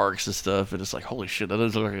sparks and stuff. And it's like, holy shit, that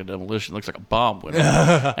doesn't look like a demolition. It looks like a bomb went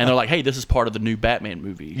off. And they're like, hey, this is part of the new Batman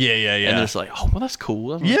movie. Yeah, yeah, yeah. And they're just like, oh, well, that's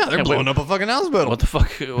cool. I'm like, Yeah, they're "Can't blowing wait- up a fucking hospital. What the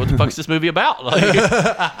fuck's this movie about? Like,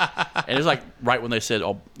 and it's like right when they said,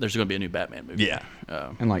 oh, there's going to be a new Batman movie. Yeah.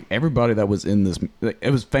 And like everybody that was in this,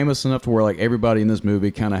 it was famous enough to where like everybody in this movie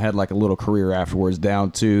kind of had like a little career afterwards,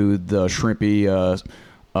 down to the shrimpy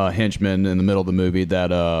henchman in the middle of the movie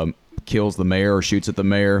that kills the mayor or shoots at the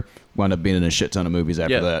mayor. Wound up being in a shit ton of movies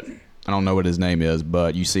after Yeah. that. I don't know what his name is,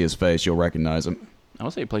 but you see his face, you'll recognize him. I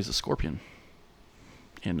want to say he plays the Scorpion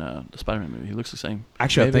in the Spider-Man movie. He looks the same.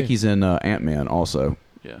 Actually, I Maybe. think he's in Ant-Man also.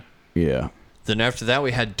 Yeah. Yeah. Then after that,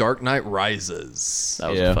 we had Dark Knight Rises.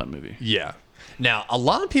 That was Yeah. a fun movie. Yeah. Now, a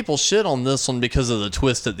lot of people shit on this one because of the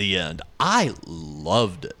twist at the end. I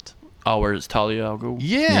loved it. Oh, where it's Talia al Ghul?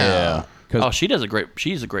 Yeah. Yeah. Oh, she's a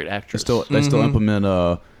great actress. They still implement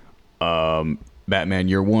Batman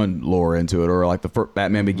Year One lore into it, or like the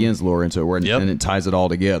Batman Begins lore into it, where Yep. and it ties it all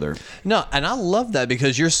together. No, and I love that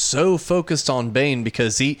because you're so focused on Bane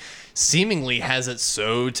because he seemingly has it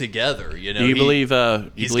so together. You know, Do you believe?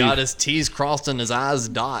 He's got his T's crossed and his I's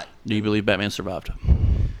dot. Do you believe Batman survived?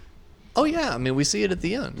 Oh yeah, I mean we see it at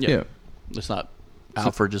the end. Yeah. It's not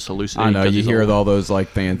Alfred just hallucinating. I know 'cause you he's hear old. all those like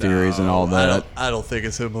fan theories and all that. I don't think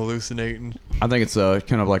it's him hallucinating. I think it's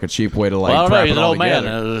kind of like a cheap way to like Well, I don't know. trap He's it an all old man.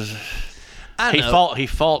 together. I He know.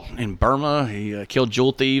 fought in Burma. He killed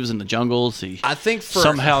jewel thieves in the jungles. He I think for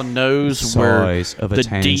somehow knows where Size of a the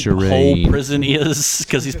deep tangerine. hole prison is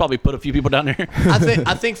because he's probably put a few people down there.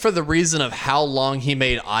 I think for the reason of how long he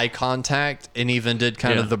made eye contact and even did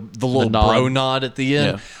kind of Yeah. the little The nod. bro nod at the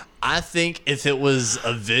end. Yeah. I think if it was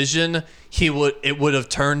a vision, it would have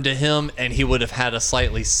turned to him and he would have had a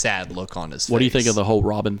slightly sad look on his face. What do you think of the whole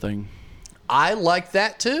Robin thing? I like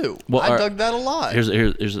that too. Well, I dug that a lot. Here's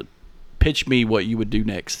a pitch me what you would do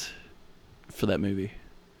next for that movie.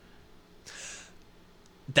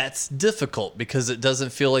 That's difficult because it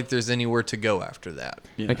doesn't feel like there's anywhere to go after that.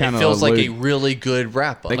 Yeah. They It kinda feels like a allude- really good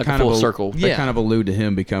wrap up. They Like a kind full of circle. They Yeah. kind of allude to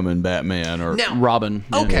him becoming Batman, or Now, Robin.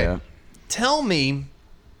 yeah. okay, Yeah. tell me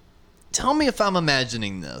if I'm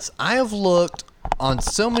imagining this. I have looked on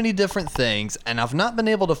so many different things and I've not been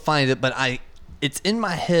able to find it, but it's in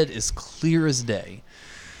my head as clear as day.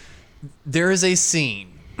 There is a scene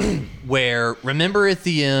where, remember at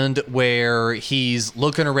the end where he's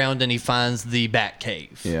looking around and he finds the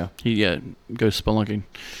Batcave. yeah, He goes spelunking.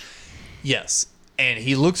 Yes. And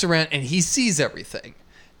he looks around and he sees everything.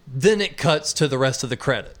 Then it cuts to the rest of the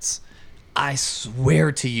credits. I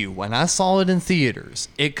swear to you, when I saw it in theaters,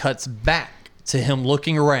 it cuts back to him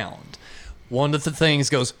looking around. One of the things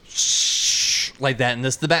goes shh like that, and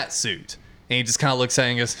this the bat suit. And he just kind of looks at it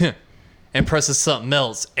and goes, huh, and presses something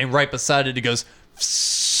else. And right beside it, it goes,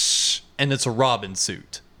 shh, and it's a Robin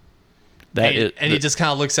suit. And he just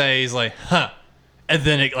kind of looks at it, he's like, huh. And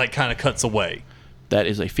then it like kind of cuts away. that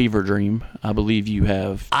is a fever dream. I believe you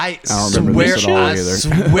have. I don't remember swear, this at all I either.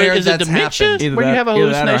 swear Is it that's dementia? happened. Either Where you that- have a either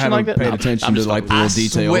that or I hallucination like haven't that? paid No, attention I'm to just like the fucking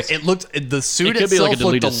little with you. details. It looked the suit It could be like a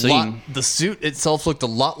itself looked deleted a lot. scene. The suit itself looked a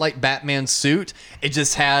lot like Batman's suit. It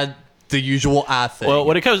just had the usual eye thing. Well,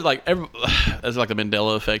 when it comes to like, that's like the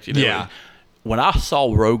Mandela effect, you know. Yeah. When I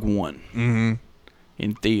saw Rogue One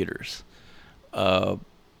in theaters,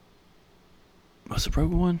 was it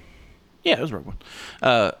Rogue One? Yeah, it was Rogue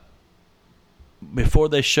One. Before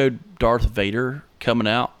they showed Darth Vader coming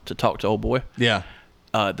out to talk to old boy, yeah,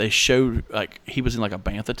 they showed like he was in like a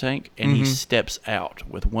bantha tank and he steps out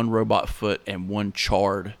with one robot foot and one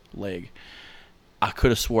charred leg. I could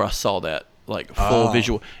have swore I saw that like full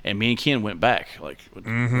visual, and me and Ken went back like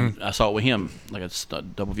I saw it with him like it's a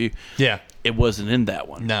double view. yeah. It wasn't in that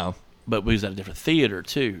one, No, but we was at a different theater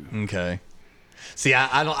too. okay. See,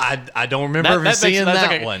 I don't remember ever seeing that's that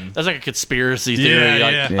like one. That's like a conspiracy theory.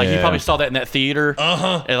 Yeah, like yeah. you probably saw that in that theater.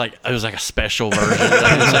 And like it was like a special version.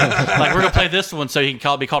 like we're gonna play this one so he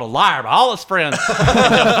can be called a liar by all his friends to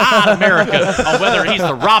divide America on whether he's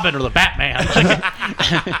the Robin or the Batman.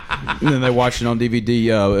 And then they watch it on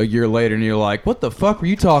DVD a year later, and you're like, "What the fuck were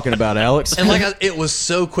you talking about, Alex?" And it was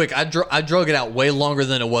so quick. I drug it out way longer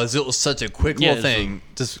than it was. It was such a quick Yeah, little thing.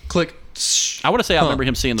 Just click. I want to say I remember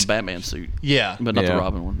him seeing the Batman suit. Yeah. But not the Yeah.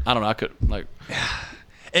 Robin one. I don't know. I could like.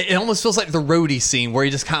 It almost feels like the roadie scene where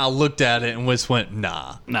he just kind of looked at it and just went,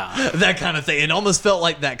 nah. Nah. That kind of thing. It almost felt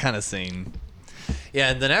like that kind of scene.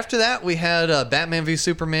 Yeah, and then after that, we had Batman v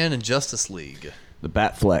Superman and Justice League. The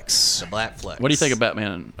Batflex. The Black Flex. What do you think of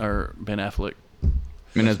Batman or Ben Affleck? I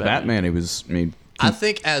mean, as Batman. Batman, he was. I mean, I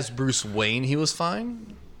think as Bruce Wayne, he was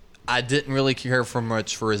fine. I didn't really care for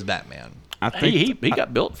much for his Batman. I think He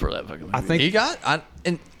got built for that fucking movie. I think He got, I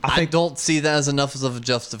think- don't see that as enough of a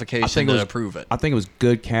justification to approve it. I think it was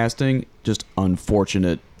good casting, just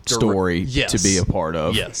unfortunate story Yes. to be a part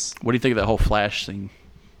of. Yes. What do you think of that whole Flash scene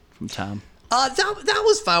from Time? That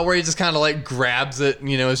was fine where he just kind of like grabs it,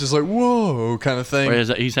 it's just like, whoa, kind of thing. Where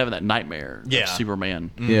he's having that nightmare Yeah. of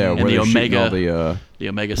Superman. Yeah, And where the they're shooting Omega, all the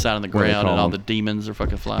Omega sign on the what do they ground, and call all them? the demons are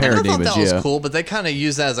fucking flying. I thought Parademons, that was yeah. cool, but they kind of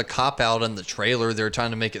used that as a cop out in the trailer. They were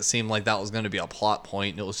trying to make it seem like that was going to be a plot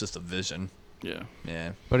point, and it was just a vision. Yeah.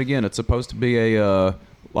 Yeah. But again, it's supposed to be a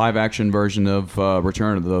live action version of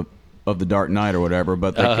Return of the Dark Knight or whatever.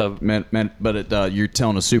 But you're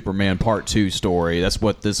telling a Superman Part 2 story. That's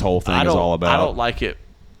what this whole thing is all about. I don't like it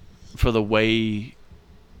for the way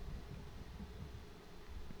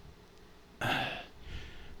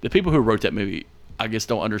the people who wrote that movie, I guess,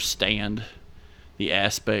 don't understand the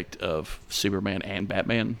aspect of Superman and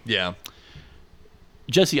Batman. Yeah.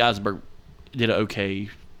 Jesse Eisenberg did an okay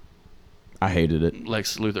I hated it.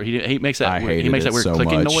 Lex Luthor. He makes that I weird, he hated makes that it weird so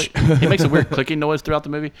clicking much. noise. He makes a weird clicking noise throughout the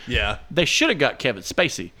movie. Yeah. They should have got Kevin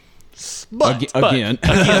Spacey. But Again.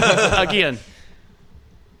 Again,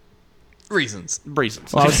 reasons.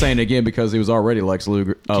 reasons. Well, I was saying again because he was already Lex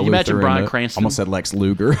Luger. Can you imagine Luthor Bryan in Cranston? Almost said Lex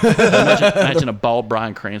Luger. imagine a bald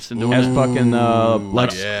Bryan Cranston doing As it. fucking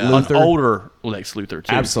Lex yeah. An Luthor. older Lex Luthor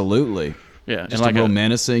too. Absolutely. Yeah, Just like a real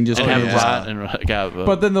menacing. Just and like have Ryan and guy.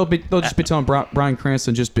 But then they'll just be telling Bryan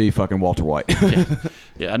Cranston just be fucking Walter White.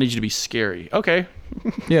 yeah, I need you to be scary. Okay.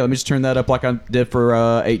 Yeah, let me just turn that up like I did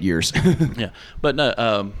for 8 years. Yeah, but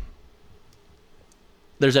no.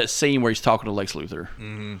 There's that scene where he's talking to Lex Luthor,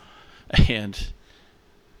 and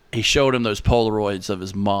he showed him those Polaroids of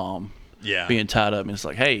his mom. Yeah. Being tied up, and it's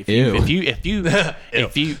like, hey, Ew.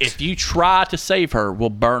 if you try to save her, we'll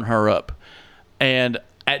burn her up. And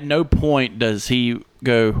at no point does he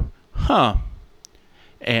go, huh,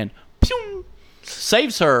 and pew,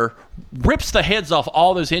 saves her, rips the heads off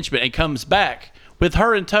all those henchmen, and comes back with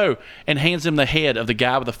her in tow and hands him the head of the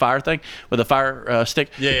guy with the fire thing, with the fire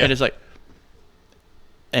stick. Yeah. And it's like,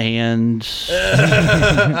 and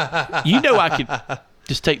you know, I could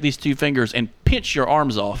just take these two fingers and pinch your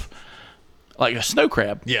arms off like a snow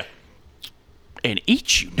crab. Yeah. And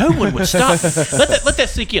eat you. No one would stop. let that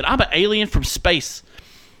sink in. I'm an alien from space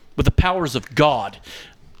with the powers of God.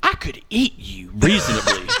 I could eat you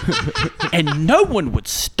reasonably, and no one would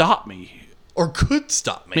stop me. Or could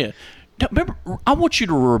stop me. Yeah. No, remember, I want you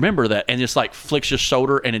to remember that, and just like flicks his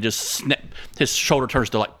shoulder, and it just his shoulder turns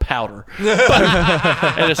to like powder,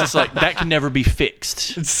 and it's just like that can never be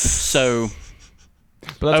fixed. So,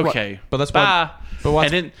 But okay, but that's bye. why. But why?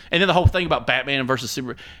 and then the whole thing about Batman versus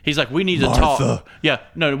Superman. He's like, we need to talk. Yeah,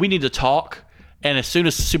 no, we need to talk. And as soon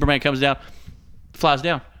as Superman comes down, flies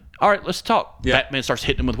down. All right, let's talk. Yeah. Batman starts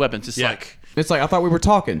hitting him with weapons. It's like It's like I thought we were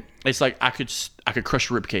talking. I could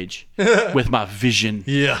crush your ribcage with my vision.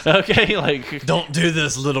 Yeah. Okay, like Don't do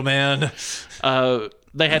this, little man.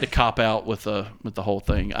 they had to cop out with the whole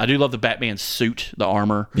thing. I do love the Batman suit, the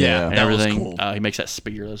armor, Yeah, and that was everything. cool. He makes that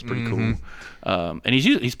spear. That's pretty cool. And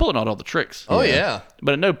he's pulling out all the tricks. Oh, yeah.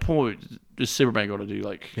 But at no point is Superman going to do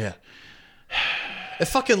like Yeah. And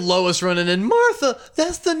fucking Lois running in, Martha,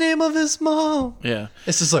 that's the name of his mom. yeah.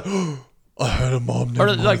 It's just like, I had a mom named Or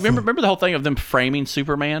like Martha. remember the whole thing of them framing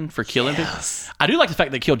Superman for killing people? I do like the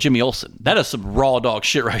fact they killed Jimmy Olsen. That is some raw dog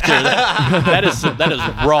shit right there. That is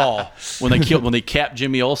raw when they capped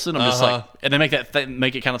Jimmy Olsen. I'm just like, and they make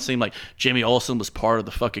make it kind of seem like Jimmy Olsen was part of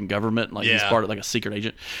the fucking government, like he's Yeah. part of like a secret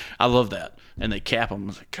agent. I love that. And they cap him. I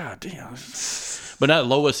was like, God damn. But not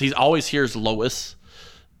Lois. He always hears Lois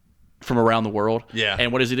from around the world. Yeah.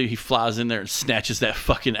 And what does he do? He flies in there and snatches that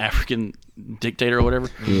fucking African dictator or whatever.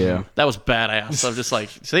 Yeah. That was badass. I'm just like,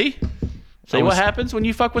 see what happens when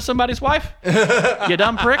you fuck with somebody's wife? You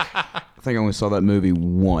dumb prick. I think I only saw that movie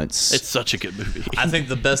once. It's such a good movie. I think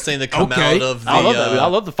the best thing to come Okay. out of the... I love that. I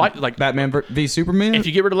love the fight. Like, Batman v Superman. if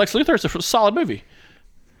you get rid of Lex Luthor, it's a solid movie.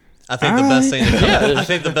 I think the best thing to come I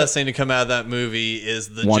think the best thing to come out of that movie is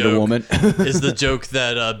the Wonder joke, Woman. is the joke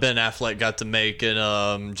that Ben Affleck got to make in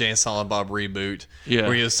Jay and Silent Bob reboot. Yeah.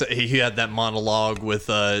 Where he had that monologue with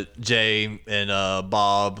Jay and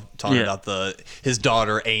Bob talking Yeah. about his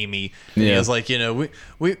daughter Amy. And he Yeah. was like, we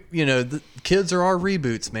the kids are our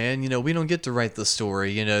reboots, man. We don't get to write the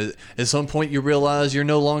story. At some point you realize you're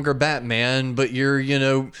no longer Batman, but you're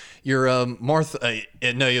Martha.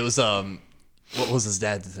 No, it was what was his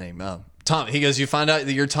dad's name? Tom. He goes, you find out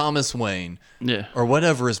that you're Thomas Wayne. Yeah. Or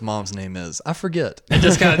whatever his mom's name is. I forget. It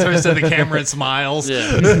just kind of turns to the camera and smiles.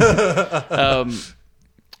 Yeah.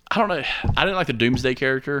 I don't know. I didn't like the Doomsday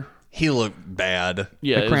character. He looked bad.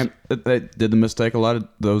 Yeah. They did the mistake a lot of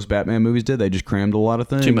those Batman movies did. They just crammed a lot of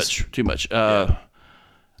things. Too much.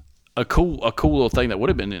 A cool little thing that would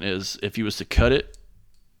have been is if you was to cut it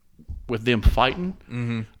with them fighting,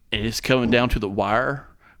 and it's coming down to the wire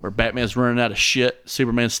where Batman's running out of shit,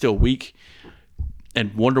 Superman's still weak,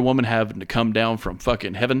 and Wonder Woman having to come down from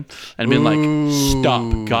fucking heaven and being like,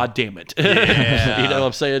 "Stop, God damn it!" Yeah. You know what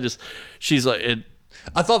I'm saying? She's like,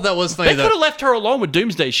 I thought that was funny. they could have left her alone with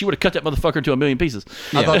Doomsday. She would have cut that motherfucker into a million pieces.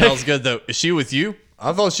 I thought that was good, though. Is she with you?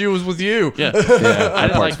 I thought she was with you. Yeah, Yeah, I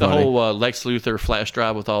didn't like the funny. whole Lex Luthor flash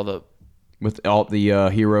drive with all the with all the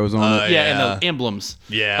heroes on it. yeah, yeah. and the emblems.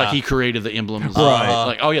 Yeah. Like he created the emblems. Right.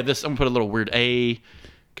 Like, oh yeah, this I'm gonna put a little weird A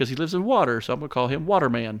because he lives in water, so I'm gonna call him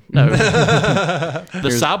Waterman. No. The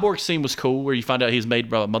cyborg scene was cool where you find out he's made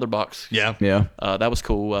by a mother box. Yeah. Yeah. That was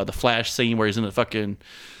cool. The Flash scene where he's in the fucking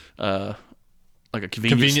like a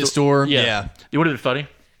Convenience store? Yeah. Yeah. It would have been funny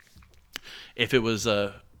if it was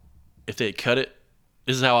if they had cut it.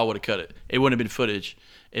 This is how I would have cut it. It wouldn't have been footage.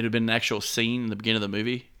 it had been an actual scene in the beginning of the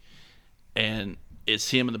movie, and it's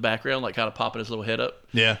him in the background, like kind of popping his little head up.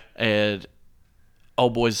 Yeah. And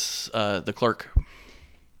old boy's the clerk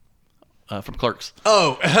from Clerks.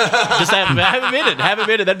 Oh, Just have him in it. Have him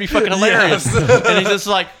in it. That'd be fucking hilarious. Yes. And he's just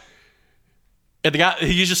like, and the guy,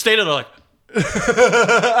 he's just standing there like,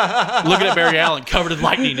 looking at Barry Allen covered in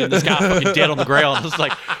lightning, and this guy fucking dead on the ground. It's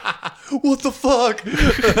like, what the fuck?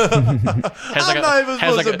 I'm not even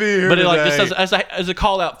supposed to be here but it like today. just as a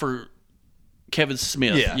call out for Kevin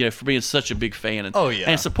Smith, Yeah. you know, for being such a big fan and, Oh, yeah.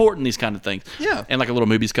 and supporting these kind of things. Yeah. And like a little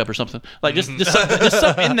movies cup or something. Like just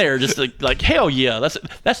something in there, just like hell yeah,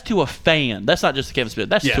 that's to a fan. That's not just to Kevin Smith.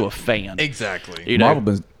 That's Yeah. to a fan. Exactly. You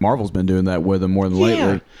know? Marvel's been doing that with him more than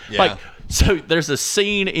lately. Yeah. Like, so there's a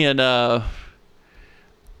scene in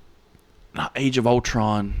not Age of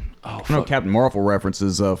Ultron. Oh, I know fuck. Captain Marvel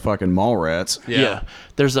references fucking Mallrats. Yeah.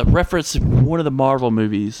 There's a reference in one of the Marvel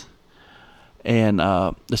movies, and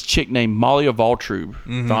this chick named Molly Von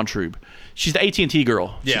Trub. She's the AT&T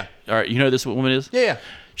girl. Yeah. All right, you know who this woman is? Yeah.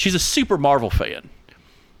 She's a super Marvel fan.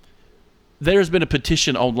 There's been a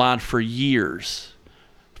petition online for years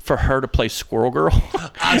for her to play Squirrel Girl.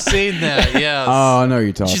 I've seen that. Yes. Oh, I know who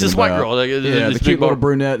you're talking She's this white about. girl. Yeah, This the big cute little bar-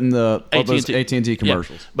 brunette in the all those AT&T Yeah.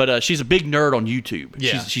 commercials. But she's a big nerd on YouTube.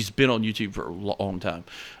 Yeah. She's been on YouTube for a long time.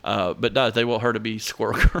 But no, they want her to be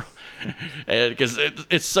Squirrel Girl. Because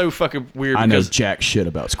it's so fucking weird. I know because jack shit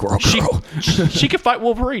about Squirrel she, Girl. she can fight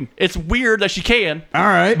Wolverine. It's weird that she can. All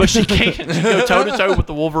right. But she can't. She can go toe to toe with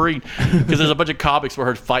the Wolverine. Because there's a bunch of comics where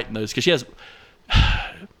her fighting those. Because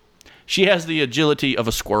she has the agility of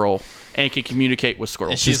a squirrel and can communicate with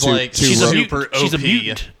squirrels. And she's too- like too she's a rough. super mutant. She's a OP.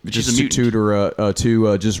 mutant. She's a Just mutant.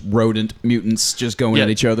 two just rodent mutants just going at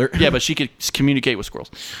each other. Yeah, but she could communicate with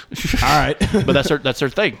squirrels. All right. But that's her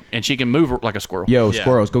thing, and she can move like a squirrel. Yo, Yeah.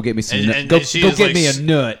 squirrels, go get me some And- nut. and- Go and she go is get like me a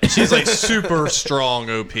nut. She's like super strong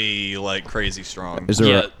OP, like crazy strong. Is there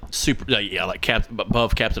Yeah, a, super. Yeah, like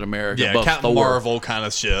above Captain America, Yeah, above Captain Thor. Marvel kind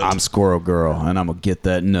of shit. I'm Squirrel Girl, and I'm going to get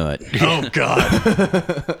that nut. Oh god.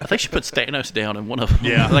 I think she put Thanos down in one of them.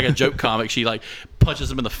 Yeah. Like a joke comic. She like punches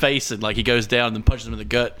him in the face and like he goes down and then punches him in the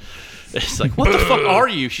gut. It's like, what the fuck are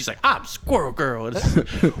you? She's like, I'm Squirrel Girl. And it's,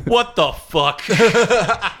 what the fuck?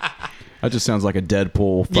 That just sounds like a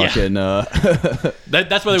Deadpool Yeah. fucking.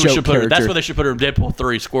 That's where they Joke should put her. That's character. where they should put her in Deadpool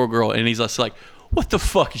 3, Squirrel Girl. And he's just like, what the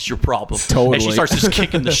fuck is your problem? Totally. And she starts just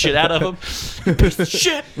kicking the shit out of him. You piece of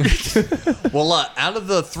shit. Well, out of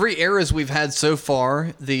the 3 eras we've had so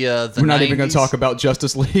far, the We're not even going 90s to talk about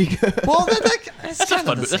Justice League. Well, it's That's a kind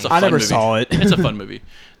fun. of the That's a same. fun I never movie. saw it. It's a fun movie.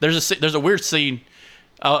 There's a weird scene.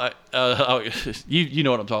 You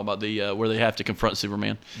know what I'm talking about? The where they have to confront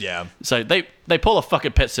Superman. Yeah. So they pull a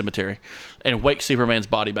fucking Pet Cemetery and wake Superman's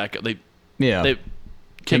body back up. They Yeah.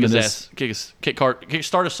 kick Him his and ass, kick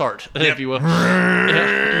start a start, if you will.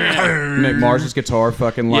 Yeah. Make Mars's guitar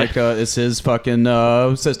fucking like it's his fucking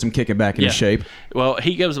system kicking back into Yeah. shape. Well,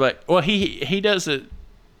 he goes back. Well, he doesn't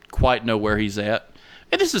quite know where he's at,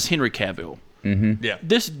 and this is Henry Cavill. Yeah.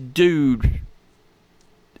 This dude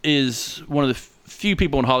is one of the few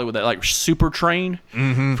people in Hollywood that like super train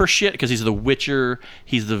for shit because he's the Witcher,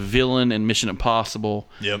 he's the villain in Mission Impossible.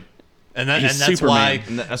 Yep. And He's that's Superman. why.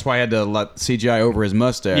 And that's why I had to let CGI over his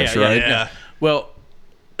mustache, right? Yeah. Well,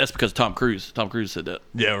 that's because Tom Cruise. Tom Cruise said that.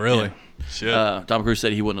 Yeah, really. Shit. Tom Cruise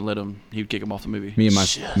said he wouldn't let him. He'd kick him off the movie. Me and my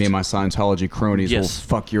Scientology cronies Yes. will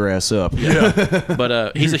fuck your ass up.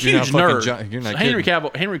 But he's a You're not huge fucking nerd. you're not Henry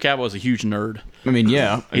Cavill is a huge nerd. I mean,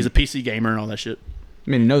 yeah. He's a PC gamer and all that shit. I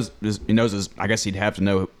mean, he knows his. I guess he'd have to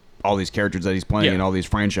know all these characters that he's playing Yeah. in all these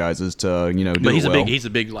franchises to do But he's it well. he's a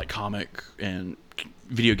big like comic and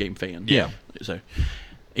video game fan. Yeah. So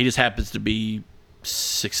he just happens to be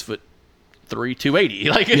 6'3", 280.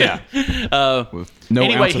 Like Yeah. With no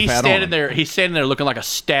anyway, ounce of he's fat standing on him. there. He's standing there looking like a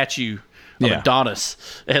statue of Yeah. Adonis,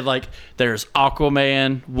 and like there's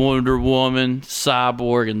Aquaman, Wonder Woman,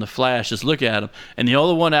 Cyborg, and the Flash just looking at him, and the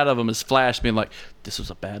only one out of them is Flash being like, "This was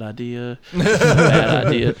a bad idea, this was a bad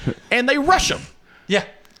idea," and they rush him. yeah.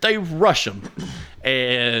 They rush him,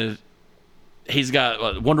 and he's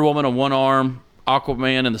got Wonder Woman on one arm,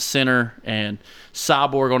 Aquaman in the center, and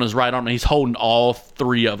Cyborg on his right arm, and he's holding all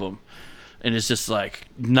 3 of them. And it's just like,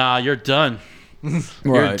 nah, you're done. You're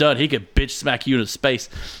Right. done. He could bitch smack you into space.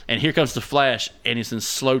 And here comes the Flash, and he's in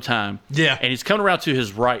slow time. Yeah. And he's coming around to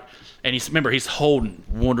his right, and he's holding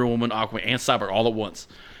Wonder Woman, Aquaman, and Cyborg all at once.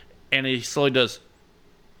 And he slowly does.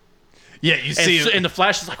 Yeah, you see him. And the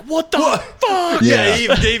Flash is like, what the fuck? Yeah, he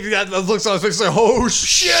got the looks on his face like, oh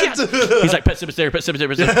shit. He's like, Pet Cemetery, Pet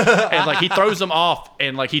Cemetery, Pet Cemetery. And like he throws him off,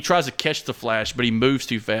 and like he tries to catch the Flash, but he moves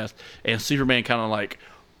too fast. And Superman kind of like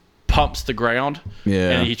pumps the ground.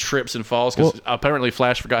 Yeah. And he trips and falls because apparently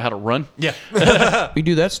Flash forgot how to run. Yeah. You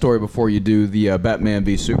do that story before you do the Batman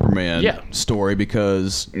v Superman Yeah. story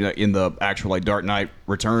because in the actual like Dark Knight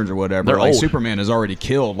Returns or whatever, They're like old. Superman has already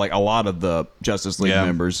killed like a lot of the Justice League Yeah.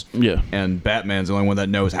 members. Yeah. And Batman's the only one that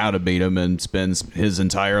knows how to beat him and spends his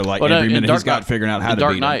entire like Well, no, every in minute Dark he's got Knight- figuring out how in to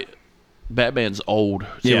Dark beat Knight, Batman's old.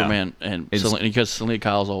 Yeah. Superman and It's- because Selena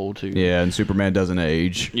Kyle's old too. him. Yeah, and Superman doesn't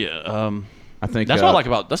age. Yeah. I think That's what I like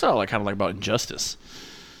about. That's what I kind of like about Injustice.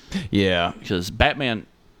 Yeah. Because Batman,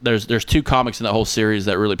 there's two comics in that whole series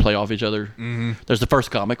that really play off each other. Mm-hmm. There's the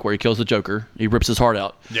first comic where he kills the Joker, he rips his heart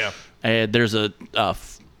out. Yeah. And there's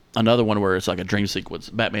another one where it's like a dream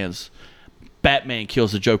sequence. Batman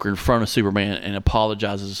kills the Joker in front of Superman and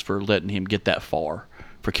apologizes for letting him get that far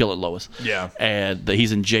for killing Lois. Yeah. And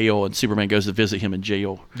he's in jail, and Superman goes to visit him in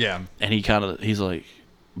jail. Yeah. And he's like,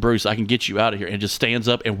 Bruce, I can get you out of here, and just stands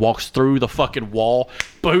up and walks through the fucking wall.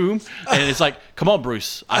 Boom. And it's like, come on,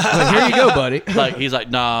 Bruce. Here you go, buddy. Like he's like,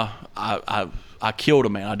 nah, I killed a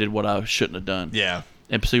man. I did what I shouldn't have done. Yeah.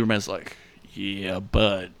 And Superman's like, yeah,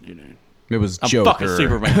 but It was I'm Joker. fucking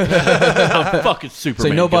Superman. I'm fucking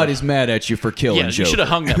Superman. Say nobody's mad at you for killing Yeah, you Joker. should have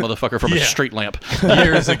hung that motherfucker from a street lamp.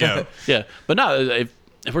 Years ago. Yeah, but no,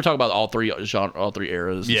 if we're talking about all three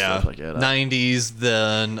eras, and Yeah. stuff like that, 90s,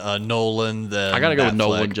 then Nolan, then I gotta go with Affleck.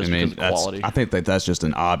 Nolan just because of quality. I think that's just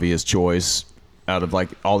an obvious choice out of like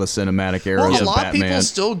all the cinematic eras Well, a of lot of Batman. people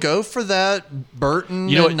still go for that Burton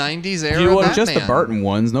You know and what- 90s you era know what, Batman. just the Burton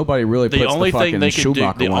ones. Nobody really The puts only the thing fucking they can do,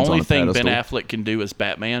 Schumacher the ones only on a thing Ben pedestal. Affleck can do as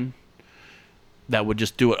Batman, that would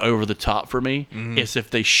just do it over the top for me, Mm-hmm. is if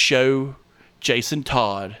they show Jason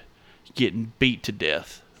Todd getting beat to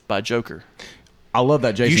death by Joker. I love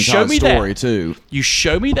that Jason show Todd me that. story too. You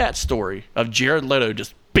show me that story of Jared Leto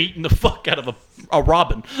just beating the fuck out of a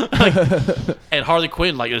Robin, like, and Harley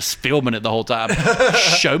Quinn like just filming it the whole time.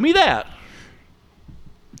 Show me that.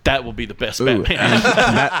 That will be the best Ooh, Batman. and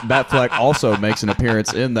Batfleck also makes an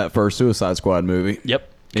appearance in that first Suicide Squad movie. Yep,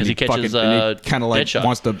 And because he catches kind of like Deadshot.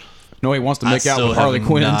 wants to. No, he wants to I make out still with Harley have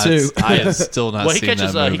Quinn not- too. I have still not Well, he seen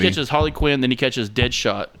catches that he movie. catches Harley Quinn, then he catches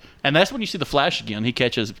Deadshot, and that's when you see the Flash again. He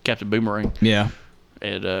catches Captain Boomerang, Yeah,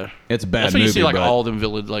 and it's a bad that's when movie. you see like but- all them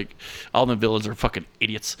villains are fucking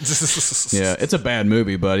idiots. Yeah, it's a bad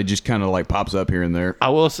movie, but it just kind of like pops up here and there. I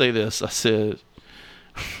will say this: I said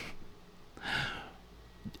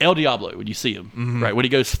El Diablo when you see him, Mm-hmm. right when he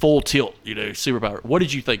goes full tilt, superpower. What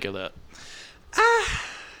did you think of that?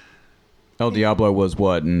 El Diablo was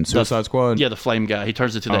what in Suicide Squad? Yeah, the flame guy. He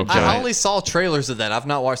turns into that Okay. I giant. only saw trailers of that. I've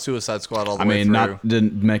not watched Suicide Squad all the I way mean, through.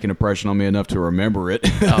 didn't make an impression on me enough to remember it.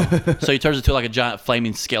 So he turns into like a giant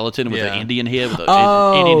flaming skeleton with Yeah. an Indian head. With a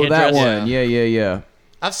Oh, Indian that headdress. one. Yeah.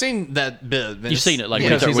 I've seen that bit. You've seen it, like yeah.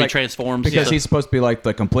 when, Because he's he like- transforms. Because Yeah. he's supposed to be like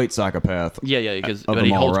the complete psychopath. Yeah, because of but them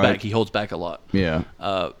he all, holds right? back. He holds back a lot. Yeah.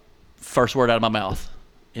 First word out of my mouth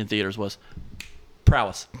in theaters was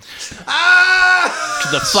prowess.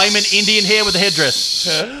 The flaming Indian head with the headdress.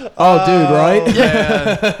 Oh, dude, right?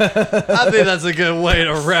 I think that's a good way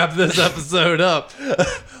to wrap this episode up.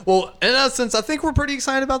 Well, in essence, I think we're pretty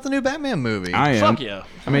excited about the new Batman movie. I am. Fuck yeah.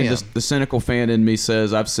 I mean, Yeah. the cynical fan in me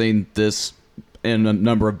says I've seen this in a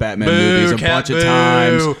number of Batman Boo, movies a cat, bunch of boo.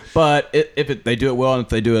 times. But if they do it well, and if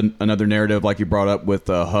they do another narrative like you brought up with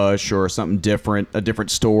Hush or something different, a different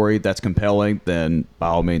story that's compelling, then by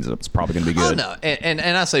all means, it's probably going to be Oh good. no,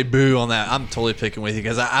 and I say boo on that. I'm totally picking with you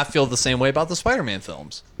because I feel the same way about the Spider-Man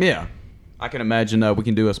films. Yeah. I can imagine we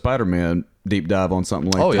can do a Spider-Man deep dive on something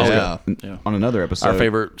like Oh, this. yeah. Yeah. On another episode. Our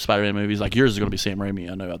favorite Spider-Man movies, like yours is going to be Sam Raimi.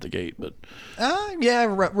 I know out the gate, but Yeah,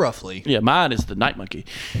 roughly. yeah, mine is the Night Monkey.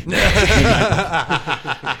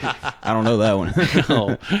 I don't know that one.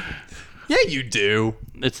 Oh, Yeah, you do.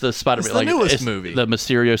 it's the Spider-Man. It's the newest movie. the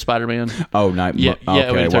Mysterio Spider-Man. Oh, Yeah, okay. when he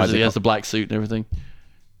why'd turns, they he has call- the black suit and everything.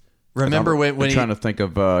 Remember when I'm he? trying to think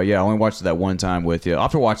of I only watched it that one time with you. I'll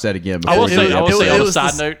have to watch that again. I will before we say- do I the will say episode. on a was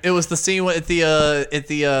side the, note- it was the scene at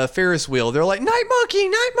the Ferris wheel. They're like Night Monkey,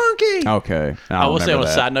 Night Monkey. Okay. I will say on a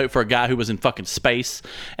that. side note, for a guy who was in fucking space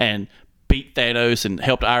and beat Thanos and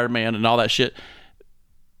helped Iron Man and all that shit,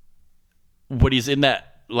 when he's in that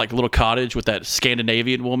like little cottage with that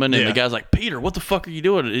Scandinavian woman and Yeah. the guy's like, Peter, what the fuck are you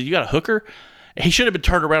doing? You got a hooker? He should have been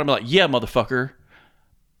turned around and be like, yeah, motherfucker,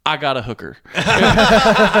 I got a hooker.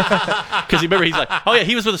 Because remember, he's like, oh yeah,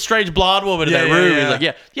 he was with a strange blonde woman in Yeah, that yeah, room. yeah. He's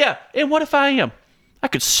like, yeah. And what if I am? I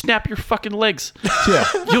could snap your fucking legs. Yeah.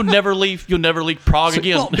 You'll never leave Prague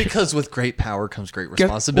again. Well, because with great power comes great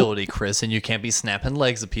responsibility, Chris, and you can't be snapping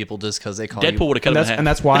legs of people just because they call Deadpool you. would have cut him in half. And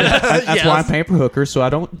that's why that's why I'm paying for hookers, so I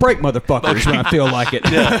don't break motherfuckers when I feel like it.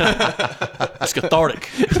 It's cathartic.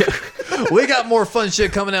 We got more fun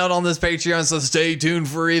shit coming out on this Patreon, so stay tuned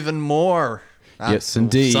for even more. Yes,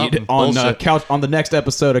 indeed. Something On bullshit. on the next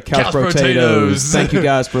episode of Couch, Couch Potatoes. Potatoes. Thank you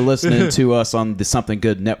guys for listening to us on the Something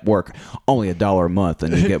Good Network. Only $1 a month,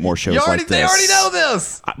 and you get more shows like this. They already know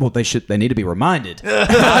this. Well, they need to be reminded.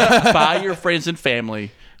 Buy your friends and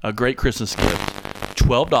family a great Christmas gift.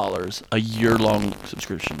 $12 a year-long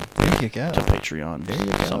subscription There you go. to Patreon. There you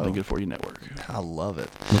go. Something Good For You Network. I love it.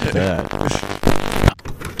 Look at that.